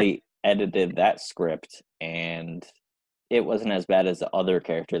finally edited that script, and it wasn't as bad as the other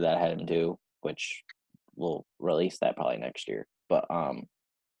character that I had him do, which we'll release that probably next year. But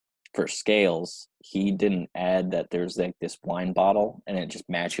for Scales, he didn't add that there's like this wine bottle, and it just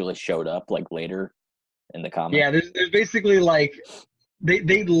magically showed up like later in the comic. Yeah, there's basically like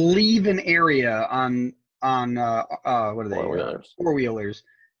they leave an area on what are they Four-wheelers. 4-wheelers,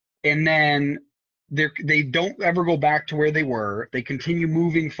 and then they don't ever go back to where they were. They continue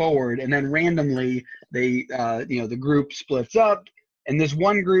moving forward, and then randomly they the group splits up, and this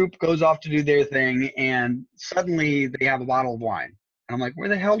one group goes off to do their thing, and suddenly they have a bottle of wine. And I'm like, where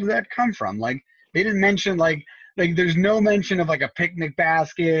the hell did that come from? Like, they didn't mention like there's no mention of like a picnic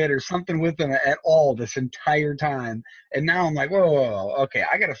basket or something with them at all this entire time. And now I'm like, whoa, okay,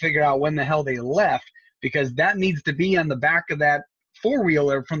 I got to figure out when the hell they left, because that needs to be on the back of that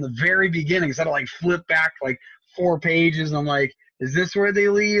 4-wheeler from the very beginning. So I had to like flip back like 4 pages. And I'm like, is this where they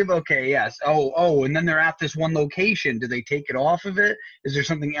leave? Okay, yes. Oh, and then they're at this one location. Do they take it off of it? Is there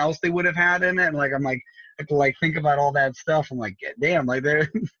something else they would have had in it? And like, I'm like, I have to like think about all that stuff. I'm like, damn, like they're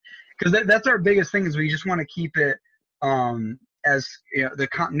because that's our biggest thing, is we just want to keep it as the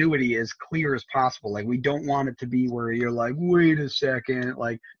continuity as clear as possible. Like, we don't want it to be where you're like, wait a second,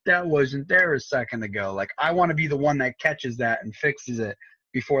 like that wasn't there a second ago. Like, I want to be the one that catches that and fixes it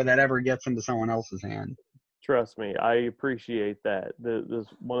before that ever gets into someone else's hand. Trust me, I appreciate that. This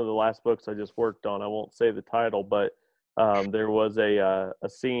one of the last books I just worked on. I won't say the title, but there was a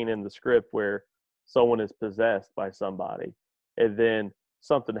scene in the script where someone is possessed by somebody, and then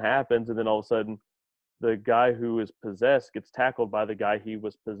something happens, and then all of a sudden the guy who is possessed gets tackled by the guy he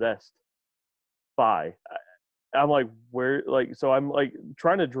was possessed by. I'm like, where, like, so I'm like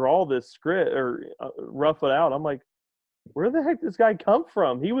trying to draw this script or rough it out. I'm like, where the heck did this guy come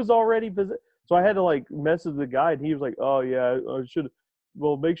from? He was already possessed. So I had to like message the guy, and he was like, oh yeah, I should,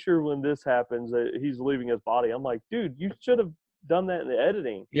 well, make sure when this happens that he's leaving his body. I'm like, dude, you should have done that in the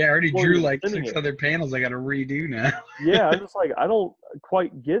editing. Yeah, I already before drew you were like sending 6 it. other panels I got to redo now. Yeah, I'm just like, I don't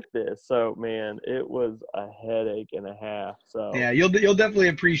quite get this. So man, it was a headache and a half. So Yeah, you'll definitely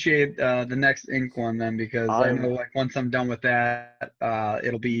appreciate the next ink one then, because I know like once I'm done with that,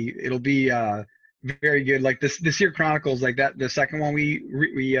 it'll be very good. Like this year Chronicles, like that, the second one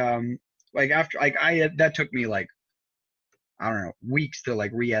we like after like that took me like, I don't know, weeks to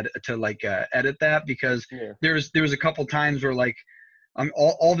like edit that, because yeah. there was a couple times where like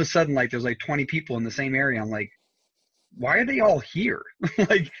all of a sudden like there's like 20 people in the same area. I'm like, why are they all here?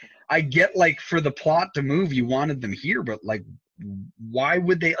 Like, I get like for the plot to move, you wanted them here, but like, why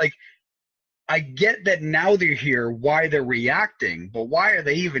would they, like, I get that now they're here, why they're reacting, but why are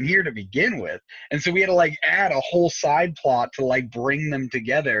they even here to begin with? And so we had to like add a whole side plot to like bring them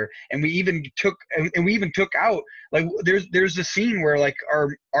together. And we even took out like there's a scene where like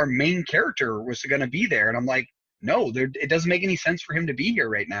our main character was going to be there, and I'm like, no, it doesn't make any sense for him to be here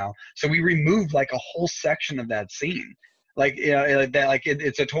right now. So we removed like a whole section of that scene. Like,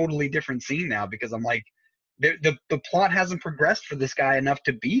 it's a totally different scene now, because I'm like, the plot hasn't progressed for this guy enough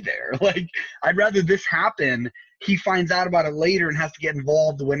to be there. Like, I'd rather this happen, he finds out about it later and has to get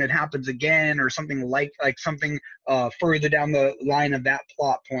involved when it happens again, or something like something further down the line of that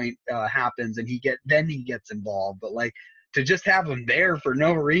plot point happens, and he gets involved. But like, to just have him there for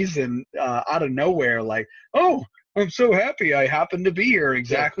no reason, out of nowhere, like, oh, I'm so happy I happened to be here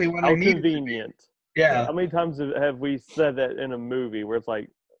exactly when I needed convenient. to be. Yeah. How many times have we said that in a movie where it's like,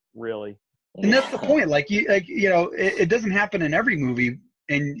 really? And that's the Yeah. point. It doesn't happen in every movie,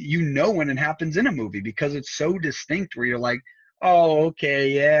 and when it happens in a movie because it's so distinct. Where you're like, oh, okay,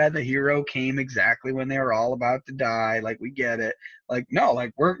 yeah, the hero came exactly when they were all about to die. Like, we get it. Like, no,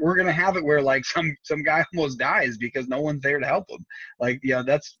 like we're gonna have it where like some guy almost dies because no one's there to help him. Like,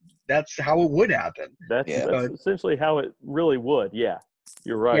 that's how it would happen. That's Yeah. that's So, essentially how it really would. Yeah,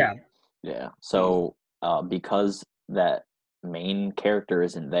 you're right. yeah, Yeah. So because that main character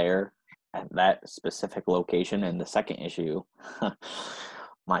isn't there at that specific location in the second issue,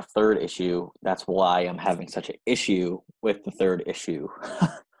 my third issue, that's why I'm having such an issue with the third issue.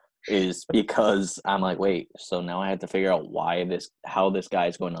 Is because I'm like, wait, so now I have to figure out how this guy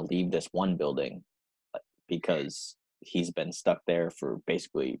is going to leave this one building because he's been stuck there for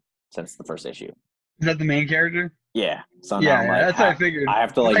basically since the first issue. is that the main character? Yeah. So now Yeah, I'm yeah, like, that's what I figured. I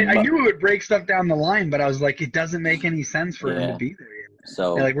have to 'Cause like, I knew it would break stuff down the line, but I was like, it doesn't make any sense for him to yeah. be there yet.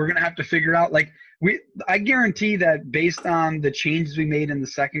 So Like, we're gonna have to figure out I guarantee that based on the changes we made in the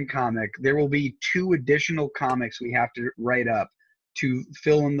second comic, there will be 2 additional comics we have to write up to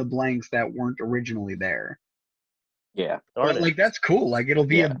fill in the blanks that weren't originally there. yeah, But like, that's cool. Like, it'll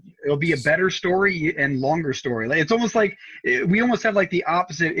be Yeah. a better story and longer story. Like, it's almost like we almost have like the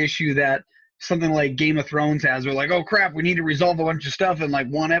opposite issue that something like Game of Thrones has. We're like, oh crap, we need to resolve a bunch of stuff in like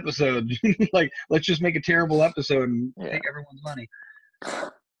one episode. Like, let's just make a terrible episode and Yeah. take everyone's money.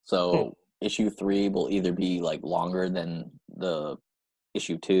 So issue 3 will either be like longer than the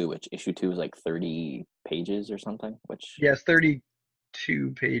issue 2, which issue 2 is like 30 pages or something, which Yes,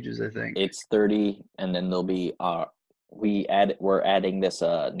 32 pages, I think. it's 30, and then there'll be we're adding this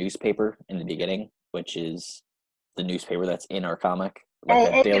newspaper in the beginning, which is the newspaper that's in our comic,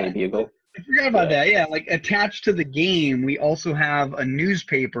 like a Daily Yeah. Bugle. I forgot about Yeah. that. Yeah, like attached to the game, we also have a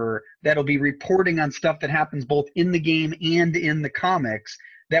newspaper that'll be reporting on stuff that happens both in the game and in the comics.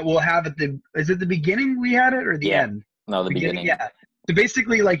 That we'll have is it the beginning we had it or the Yeah. end? No, the beginning. Yeah. So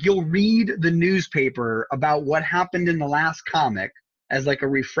basically, like, you'll read the newspaper about what happened in the last comic as like a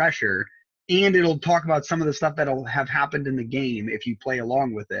refresher, and it'll talk about some of the stuff that'll have happened in the game if you play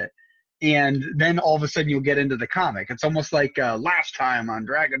along with it. And then all of a sudden you'll get into the comic. It's almost like last time on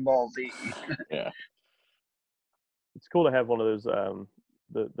Dragon Ball Z. Yeah. It's cool to have one of those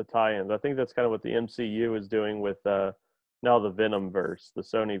the tie-ins. I think that's kind of what the MCU is doing with now the Venom verse, the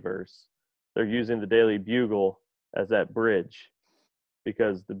Sony verse. They're using the Daily Bugle as that bridge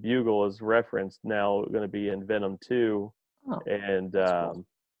because the Bugle is referenced now going to be in Venom 2, Oh, and cool.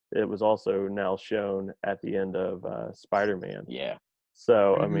 it was also now shown at the end of Spider-Man. Yeah.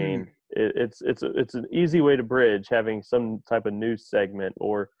 So I mean, it's an easy way to bridge having some type of news segment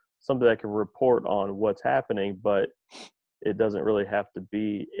or something that can report on what's happening, but it doesn't really have to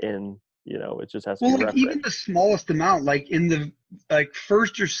be in. It just has to be Well, like, referenced. even the smallest amount, like in the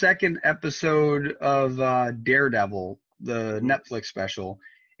first or second episode of Daredevil, the Netflix special,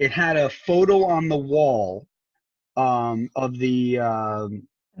 it had a photo on the wall of the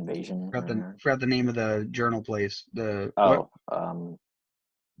Invasion. forgot the name of the journal place, the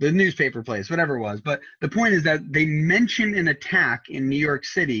newspaper place, whatever it was. But the point is that they mention an attack in New York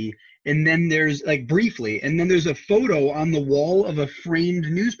City, and then there's like briefly, and then there's a photo on the wall of a framed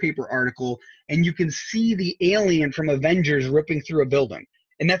newspaper article, and you can see the alien from Avengers ripping through a building.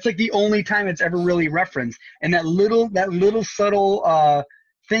 And that's like the only time it's ever really referenced. And that little subtle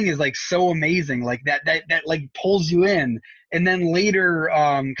thing is like so amazing, like that like pulls you in. And then later,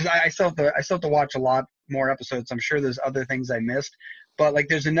 because I still have to watch a lot more episodes. I'm sure there's other things I missed. But like,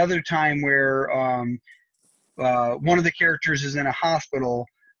 there's another time where one of the characters is in a hospital,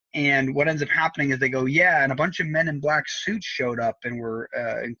 and what ends up happening is they go, yeah, and a bunch of men in black suits showed up and were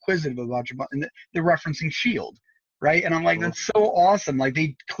inquisitive about and they're referencing S.H.I.E.L.D., right? And I'm like, that's so awesome. Like,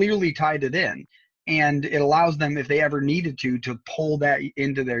 they clearly tied it in, and it allows them, if they ever needed to pull that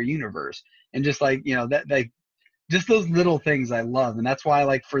into their universe. And just like, that just those little things I love. And that's why,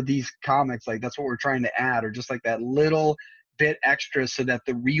 like, for these comics, like, that's what we're trying to add, or just like that little bit extra so that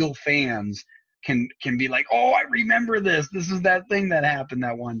the real fans can be like, oh, I remember this. This is that thing that happened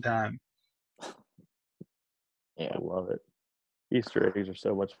that one time. Yeah. I love it. Easter eggs are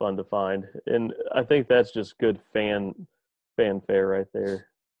so much fun to find, and I think that's just good fanfare right there.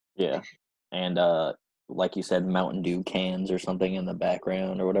 Yeah. And like you said, Mountain Dew cans or something in the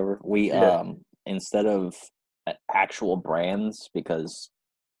background or whatever. We instead of actual brands, because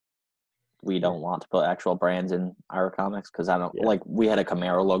we don't want to put actual brands in our comics, because I don't like, we had a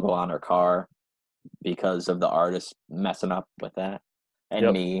Camaro logo on our car because of the artist messing up with that,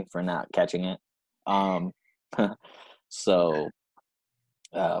 and me for not catching it. So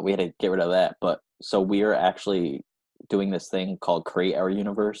we had to get rid of that. But so we are actually doing this thing called Create Our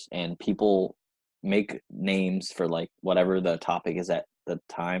Universe, and people make names for like whatever the topic is at the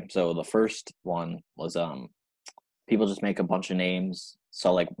time. So the first one was people just make a bunch of names,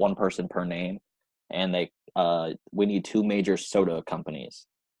 so like one person per name, and we need two major soda companies,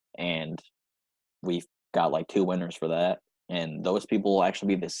 and we've got like two winners for that, and those people will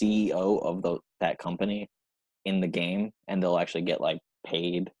actually be the CEO of that company in the game, and they'll actually get like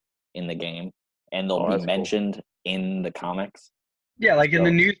paid in the game, and they'll be that's cool. mentioned in the comics. Yeah, like in the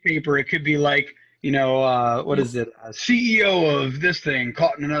So- newspaper, it could be like, what is it? CEO of this thing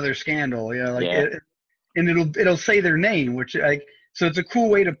caught in another scandal. Like Yeah. and it'll say their name, which like so it's a cool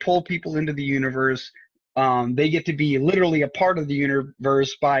way to pull people into the universe. They get to be literally a part of the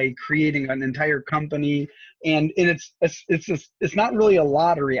universe by creating an entire company, and it's not really a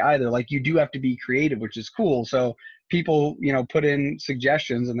lottery either. Like you do have to be creative, which is cool. So people put in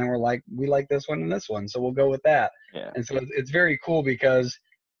suggestions, and then we're like, we like this one and this one, so we'll go with that. Yeah. And so it's very cool because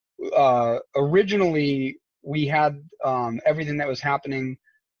originally we had everything that was happening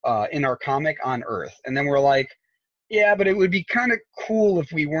in our comic on Earth, and then we're like, yeah, but it would be kind of cool if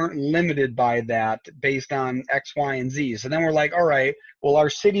we weren't limited by that based on X, Y, and Z. So then we're like, all right, well, our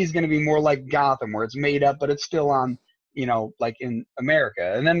city's going to be more like Gotham, where it's made up, but it's still on, like in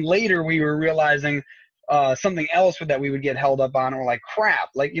America. And then later we were realizing something else that we would get held up on, and we're like, crap,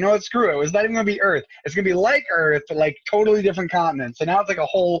 like, what, screw it. It's not even going to be Earth. It's going to be like Earth, but like totally different continents. So now it's like a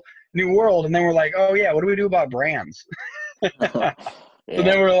whole new world. And then we're like, oh, yeah, what do we do about brands? Yeah. So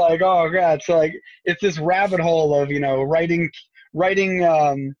then we're like, oh god. So like it's this rabbit hole of writing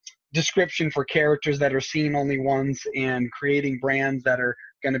description for characters that are seen only once, and creating brands that are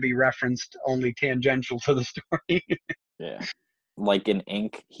going to be referenced only tangential to the story. Yeah. Like in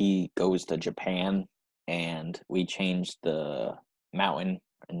Ink, he goes to Japan, and we changed the mountain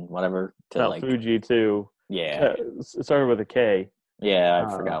and whatever to Mount like Fuji too. yeah. It started with a K. Yeah, I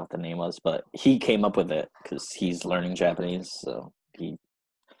forgot what the name was, but he came up with it because he's learning Japanese. So he,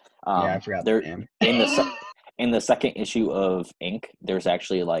 Yeah, I forgot the name. in the second issue of Ink, there's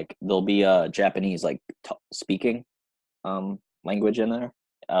actually like there'll be a Japanese like speaking, language in there,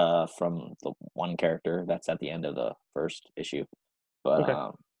 from the one character that's at the end of the first issue. But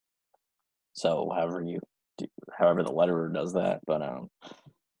Okay. so however the letterer does that, but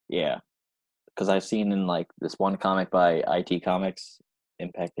yeah. Because I've seen in like this one comic by IT Comics,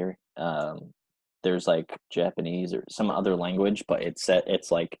 Impact Theory, there's like Japanese or some other language, but it's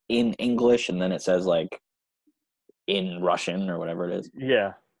like in English, and then it says like in Russian or whatever it is.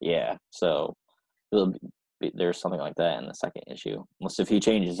 Yeah. Yeah, so there's something like that in the second issue, unless if he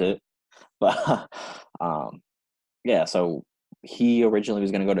changes it. But yeah, so he originally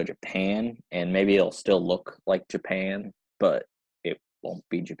was going to go to Japan, and maybe it'll still look like Japan, but it won't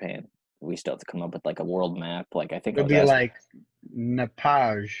be Japan. We still have to come up with like a world map. Like I think It'll be like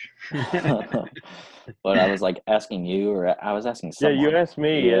Nepage. but I was like asking you, or I was asking Yeah, someone. you asked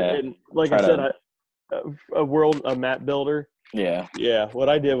me, Yeah, and like try I said, to- a map builder. yeah, Yeah, what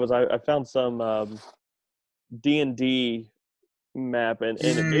I did was I found some D&D map, and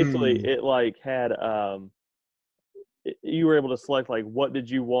basically it like had you were able to select like what did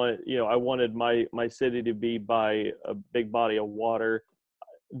you want. I wanted my city to be by a big body of water.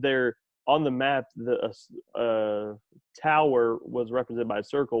 There on the map, the tower was represented by a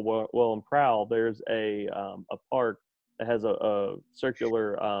circle. Well, in Prowl, there's a park that has a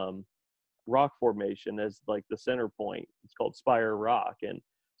circular rock formation as like the center point. It's called Spire Rock, and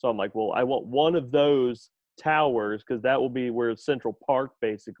so I'm like, well, I want one of those towers because that will be where Central Park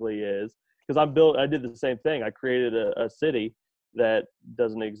basically is. Because I did the same thing. I created a city that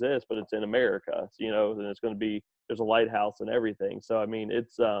doesn't exist, but it's in America. So, and it's going to be there's a lighthouse and everything. So I mean,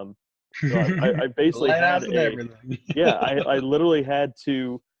 it's so I basically had I literally had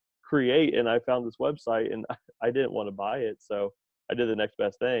to create, and I found this website, and I didn't want to buy it, so I did the next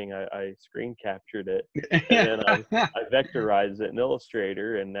best thing. I screen captured it, and then I vectorized it in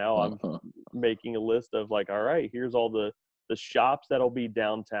Illustrator, and now I'm making a list of like, all right, here's all the shops that'll be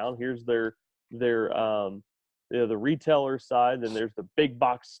downtown. Here's their the retailer side, then there's the big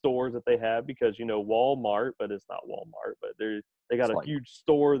box stores that they have, because Walmart, but it's not Walmart, but they got a huge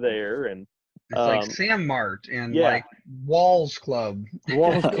store there, and it's like Sam Mart and yeah. like Walls Club,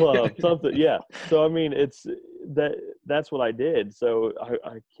 something. Yeah. So I mean, that's what I did. So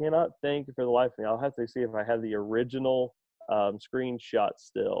I cannot think for the life of me. I'll have to see if I have the original screenshot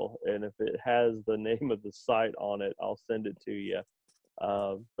still, and if it has the name of the site on it, I'll send it to you.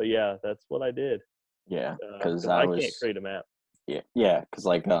 But yeah, that's what I did. Yeah, because I can't create a map. Yeah, because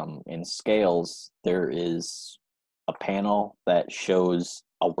like in Scales, there is a panel that shows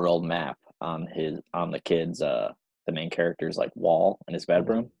a world map on the kid's the main character's like wall in his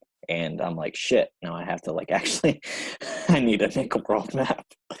bedroom. And I'm like, shit, now I have to like actually I need to make a world map.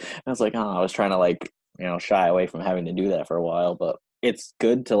 I was like, oh, I was trying to like, shy away from having to do that for a while, but it's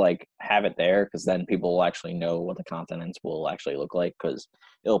good to like have it there because then people will actually know what the continents will actually look like because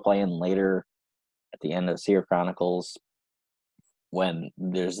it'll play in later at the end of Sea of Chronicles when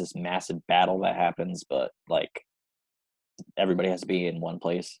there's this massive battle that happens, but like everybody has to be in one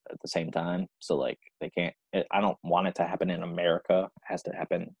place at the same time. So like they can't. I don't want it to happen in America. It has to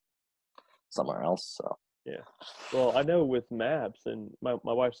happen somewhere else. So yeah. Well, I know with maps, and my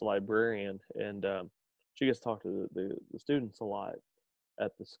wife's a librarian, and she gets to talk to the students a lot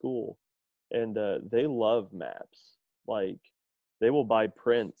at the school, and they love maps. Like they will buy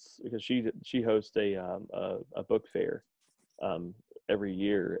prints because she hosts a book fair every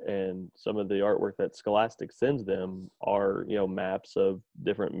year, and some of the artwork that Scholastic sends them are maps of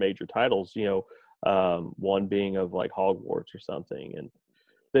different major titles. One being of like Hogwarts or something, and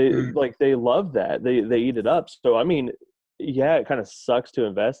they love that. They eat it up. So I mean, yeah, it kind of sucks to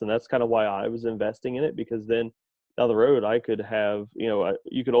invest, and that's kind of why I was investing in it, because then down the road I could have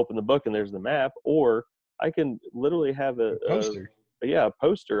you could open the book and there's the map, or I can literally have a poster. A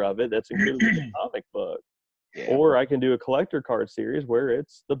poster of it that's included with the comic book. Yeah. Or I can do a collector card series where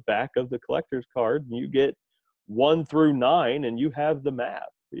it's the back of the collector's card and you get 1 through 9 and you have the map,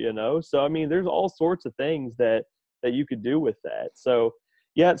 So I mean, there's all sorts of things that you could do with that. So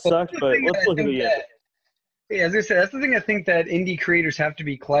yeah, it sucks, but let's look at the end. Yeah, as I said, that's the thing I think that indie creators have to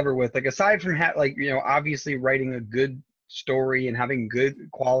be clever with. Like aside from obviously writing a good story and having good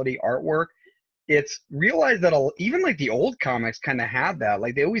quality artwork, it's realized that even like the old comics kind of had that.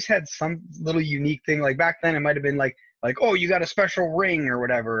 Like they always had some little unique thing. Like back then it might have been like, oh, you got a special ring or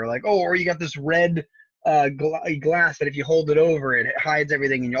whatever. Like, oh, or you got this red glass that if you hold it over, it hides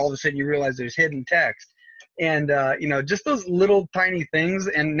everything. And all of a sudden you realize there's hidden text. And, just those little tiny things.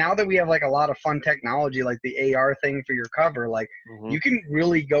 And now that we have like a lot of fun technology, like the AR thing for your cover, like you can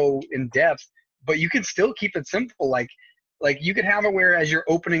really go in depth, but you can still keep it simple. Like you could have it where as you're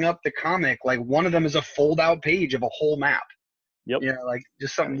opening up the comic, like one of them is a fold out page of a whole map. Yep. Like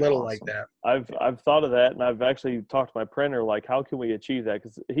just something little like that. I've thought of that, and I've actually talked to my printer, like how can we achieve that?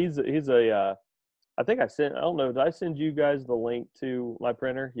 Because he's a I think I don't know, did I send you guys the link to my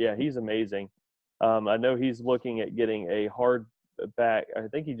printer? Yeah, he's amazing. I know he's looking at getting a hardback. I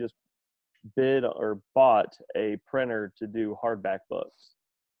think he just bid or bought a printer to do hardback books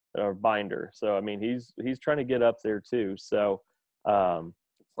or binder. So I mean, he's trying to get up there too. So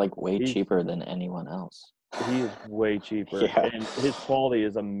like way cheaper than anyone else. He is way cheaper, yeah. And his quality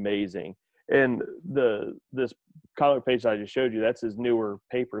is amazing. And this comic page that I just showed you, that's his newer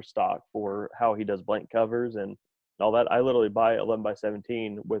paper stock for how he does blank covers and all that. I literally buy 11 by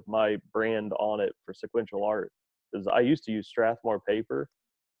 17 with my brand on it for sequential art, because I used to use Strathmore paper.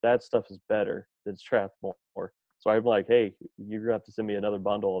 That stuff is better than Strathmore. So I'm like, hey, you're gonna have to send me another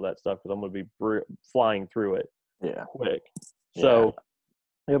bundle of that stuff because I'm gonna be flying through it quick. So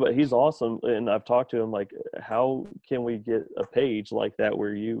yeah, but he's awesome, and I've talked to him like, how can we get a page like that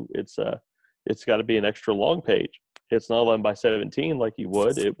where it's got to be an extra long page. It's not 11 by 17 like you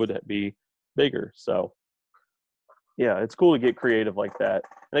would. It would be bigger. So yeah, it's cool to get creative like that.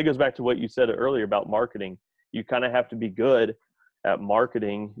 And it goes back to what you said earlier about marketing. You kind of have to be good at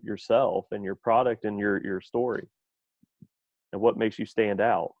marketing yourself and your product and your story and what makes you stand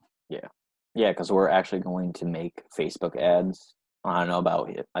out. Yeah, because we're actually going to make Facebook ads. I don't know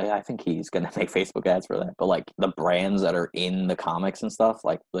about it. I think he's going to make Facebook ads for that. But, like, the brands that are in the comics and stuff,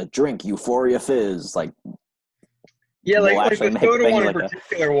 like the drink Euphoria Fizz, like... Yeah, like the soda one in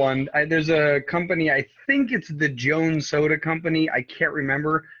particular one. There's a company, I think it's the Jones Soda Company. I can't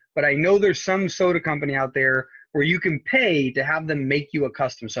remember. But I know there's some soda company out there where you can pay to have them make you a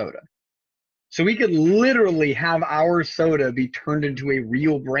custom soda. So we could literally have our soda be turned into a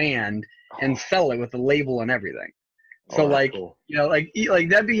real brand and sell it with the label and everything. So cool. Like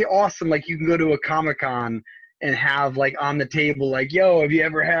that'd be awesome. Like you can go to a Comic-Con and have like on the table, like, yo, have you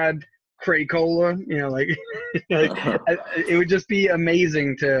ever had Cray-Cola? It would just be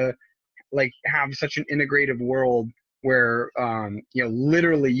amazing to like have such an integrative world where,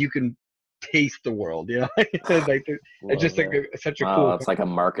 literally you can taste the world, like it's just like such a cool. It's like a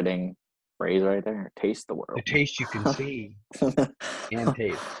marketing phrase right there. Taste the world. The taste you can see and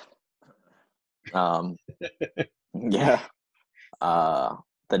taste. Yeah.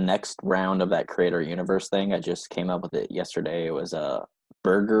 The next round of that Creator Universe thing, I just came up with it yesterday. It was a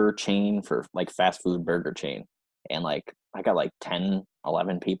burger chain for like fast food burger chain. And like I got like 10,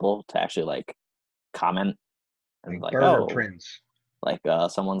 11 people to actually like comment and like burger prints. Like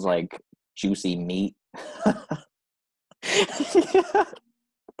someone's like juicy meat.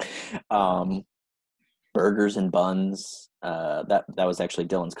 Burgers and buns. That was actually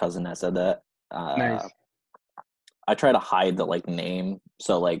Dylan's cousin that said that. Nice. I try to hide the like name,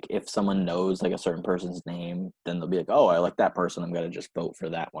 so like if someone knows like a certain person's name, then they'll be like, "Oh, I like that person. I'm gonna just vote for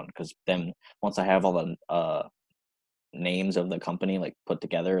that one." Because then once I have all the names of the company like put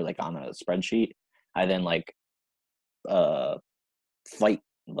together like on a spreadsheet, I then like uh fight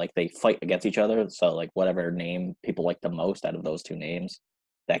like they fight against each other. So like whatever name people like the most out of those two names,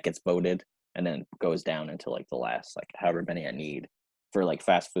 that gets voted, and then goes down into like the last like however many I need. For like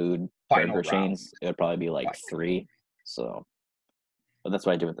fast food Final burger round. chains, it would probably be like Right. 3. So, but that's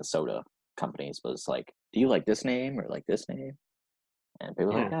what I do with the soda companies. Was like, do you like this name or like this name? And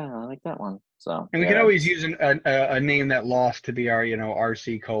people are like, yeah, I like that one. So And we can always use a name that lost to be our,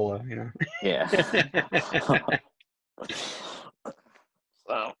 RC Cola, yeah.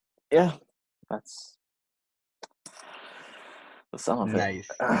 So yeah, that's some of it. Nice.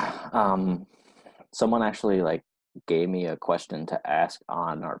 Someone actually like gave me a question to ask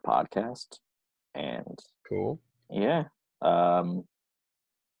on our podcast, and Cool. yeah,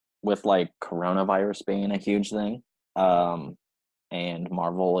 with like coronavirus being a huge thing, and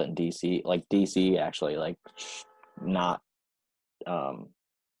Marvel and DC, like DC actually like not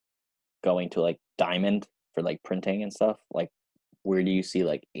going to like Diamond for like printing and stuff. Like, where do you see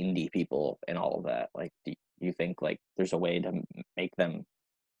like indie people and all of that? Like, do you think like there's a way to make them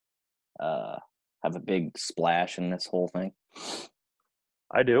have a big splash in this whole thing?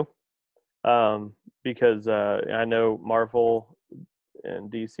 I do, because I know Marvel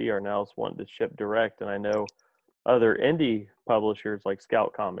and DC are now wanting to ship direct, and I know other indie publishers like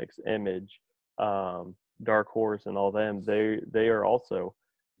Scout Comics, Image, Dark Horse, and all them. They are also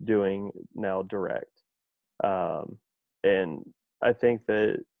doing now direct, and I think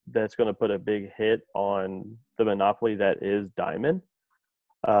that's going to put a big hit on the monopoly that is Diamond.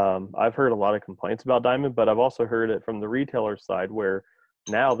 I've heard a lot of complaints about Diamond, but I've also heard it from the retailer side where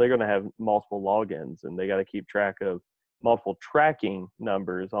now they're going to have multiple logins and they got to keep track of multiple tracking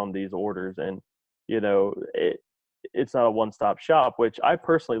numbers on these orders. And, it's not a one-stop shop, which I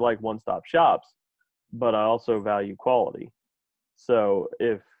personally like one-stop shops, but I also value quality. So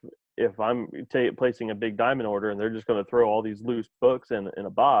if I'm placing a big Diamond order and they're just going to throw all these loose books in a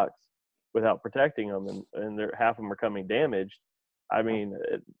box without protecting them, and half of them are coming damaged, I mean,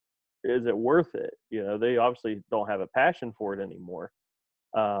 is it worth it? They obviously don't have a passion for it anymore.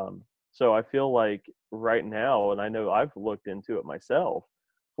 So I feel like right now, and I know I've looked into it myself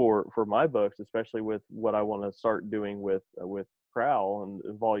for my books, especially with what I want to start doing with Prowl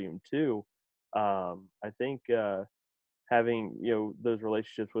and Volume 2. I think having those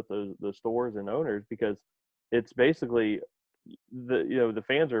relationships with the stores and owners, because it's basically the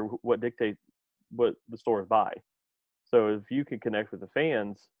fans are what dictate what the stores buy. So if you can connect with the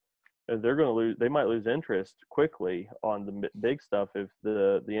fans, they might lose interest quickly on the big stuff if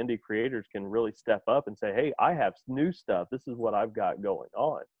the indie creators can really step up and say, hey, I have new stuff, this is what I've got going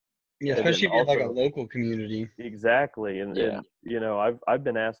on. Yeah, especially if you have like a local community. Exactly. And I've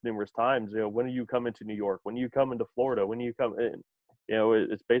been asked numerous times, when are you coming to New York? When are you coming to Florida? When are you come in?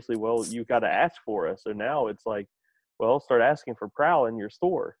 It's basically, well, you got to ask for us. So now it's like, well, start asking for Prowl in your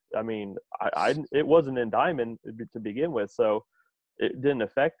store. I mean, it wasn't in Diamond to begin with, so it didn't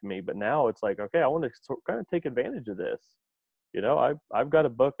affect me. But now it's like, okay, I want to kind of take advantage of this. I've got a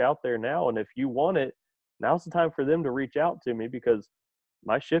book out there now, and if you want it, now's the time for them to reach out to me, because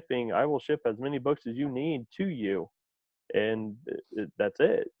my shipping, I will ship as many books as you need to you, and that's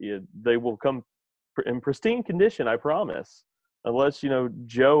it. They will come in pristine condition, I promise. Unless,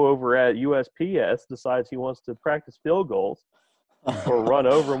 Joe over at USPS decides he wants to practice field goals or run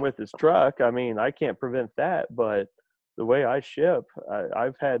over him with his truck. I mean, I can't prevent that, but the way I ship,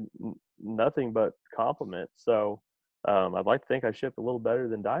 I've had nothing but compliments. So I'd like to think I ship a little better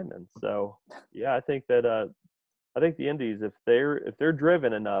than Diamond. So yeah, I think the indies, if they're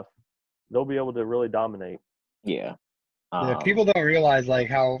driven enough, they'll be able to really dominate. Yeah. Yeah, people don't realize like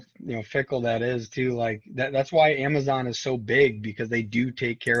how fickle that is too. Like that's why Amazon is so big, because they do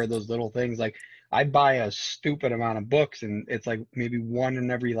take care of those little things. Like I buy a stupid amount of books, and it's like maybe one in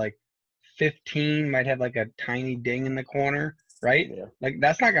every like 15 might have like a tiny ding in the corner, right? Yeah. Like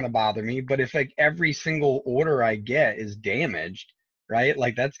that's not gonna bother me. But if like every single order I get is damaged, right?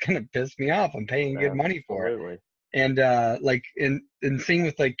 Like that's gonna piss me off. I'm paying good money for it. And like and same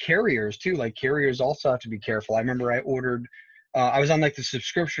with like carriers too. Like carriers also have to be careful. I remember I ordered I was on like the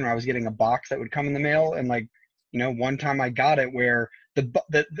subscription where I was getting a box that would come in the mail, and like one time I got it where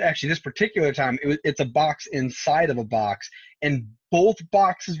actually this particular time it's a box inside of a box, and both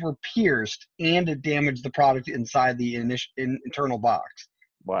boxes were pierced and it damaged the product inside the internal box.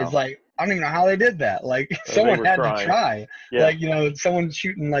 Wow. It's like, I don't even know how they did that. Like, They someone were had trying. to try. Yeah. Like, someone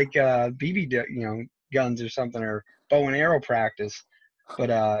shooting like BB, guns or something, or bow and arrow practice. But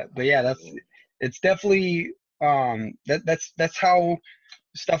yeah, it's definitely that's how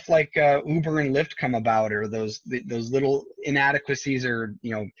stuff like Uber and Lyft come about, or those little inadequacies, or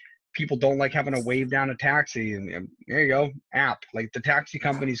people don't like having to wave down a taxi, and there you go, app. Like, the taxi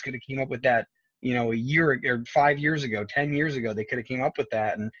companies could have came up with that a year or 5 years ago, 10 years ago. They could have came up with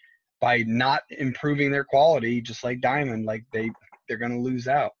that, and by not improving their quality, just like Diamond, like they're going to lose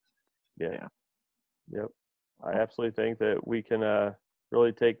out. Yeah. Yep. I absolutely think that we can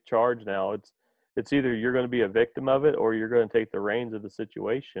really take charge now. It's either you're going to be a victim of it, or you're going to take the reins of the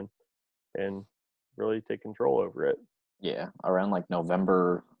situation and really take control over it. Yeah, around like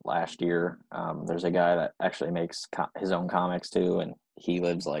November last year, there's a guy that actually makes his own comics too, and he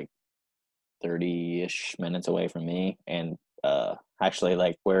lives like 30-ish minutes away from me. And actually,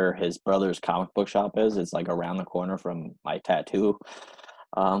 like, where his brother's comic book shop is, it's like around the corner from my tattoo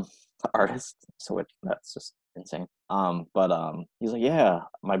artist. So that's just insane. But he's like, yeah,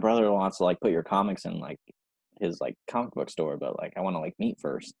 my brother wants to like put your comics in like his like comic book store, but like I want to like meet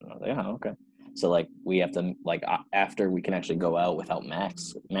first. And I was like, yeah, okay. So like we have to like after we can actually go out without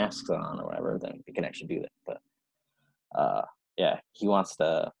masks on or whatever, then we can actually do that. But yeah, he wants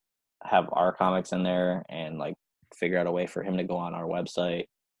to have our comics in there and like figure out a way for him to go on our website.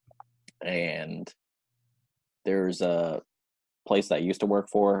 And there's a place that I used to work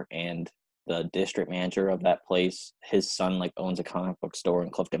for, and the district manager of that place, his son like owns a comic book store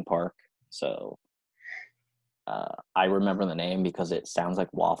in Clifton Park. So I remember the name because it sounds like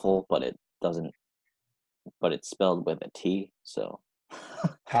waffle, but it doesn't, but it's spelled with a T. So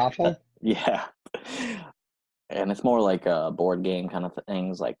Toffle? Yeah. And it's more like a board game kind of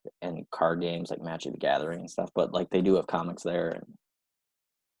things, like, and card games like Magic the Gathering and stuff. But like they do have comics there, and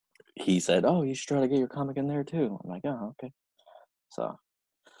he said, "Oh, you should try to get your comic in there too." I'm like, "Oh, okay." So,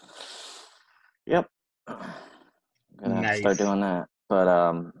 yep, I'm gonna have to start doing that.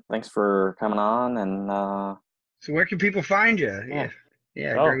 But thanks for coming on. And so where can people find you? Yeah.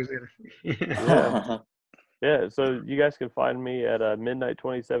 Oh. Greg was Yeah. Yeah, so you guys can find me at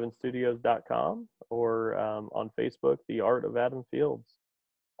midnight27studios.com or on Facebook, The Art of Adam Fields.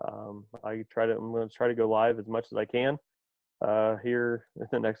 I'm going to try to go live as much as I can here in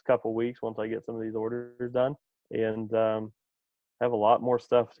the next couple weeks once I get some of these orders done, and have a lot more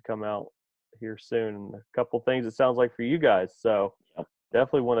stuff to come out here soon. And a couple things it sounds like for you guys, so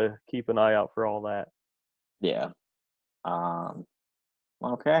definitely want to keep an eye out for all that. Yeah.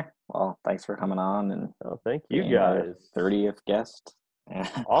 Okay. Well, thanks for coming on, and thank you guys. 30th guest.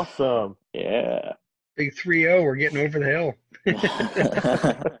 Awesome. Yeah. Big 3-0. We're getting over the hill.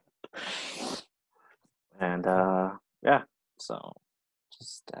 And yeah. So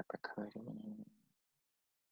just stop recording.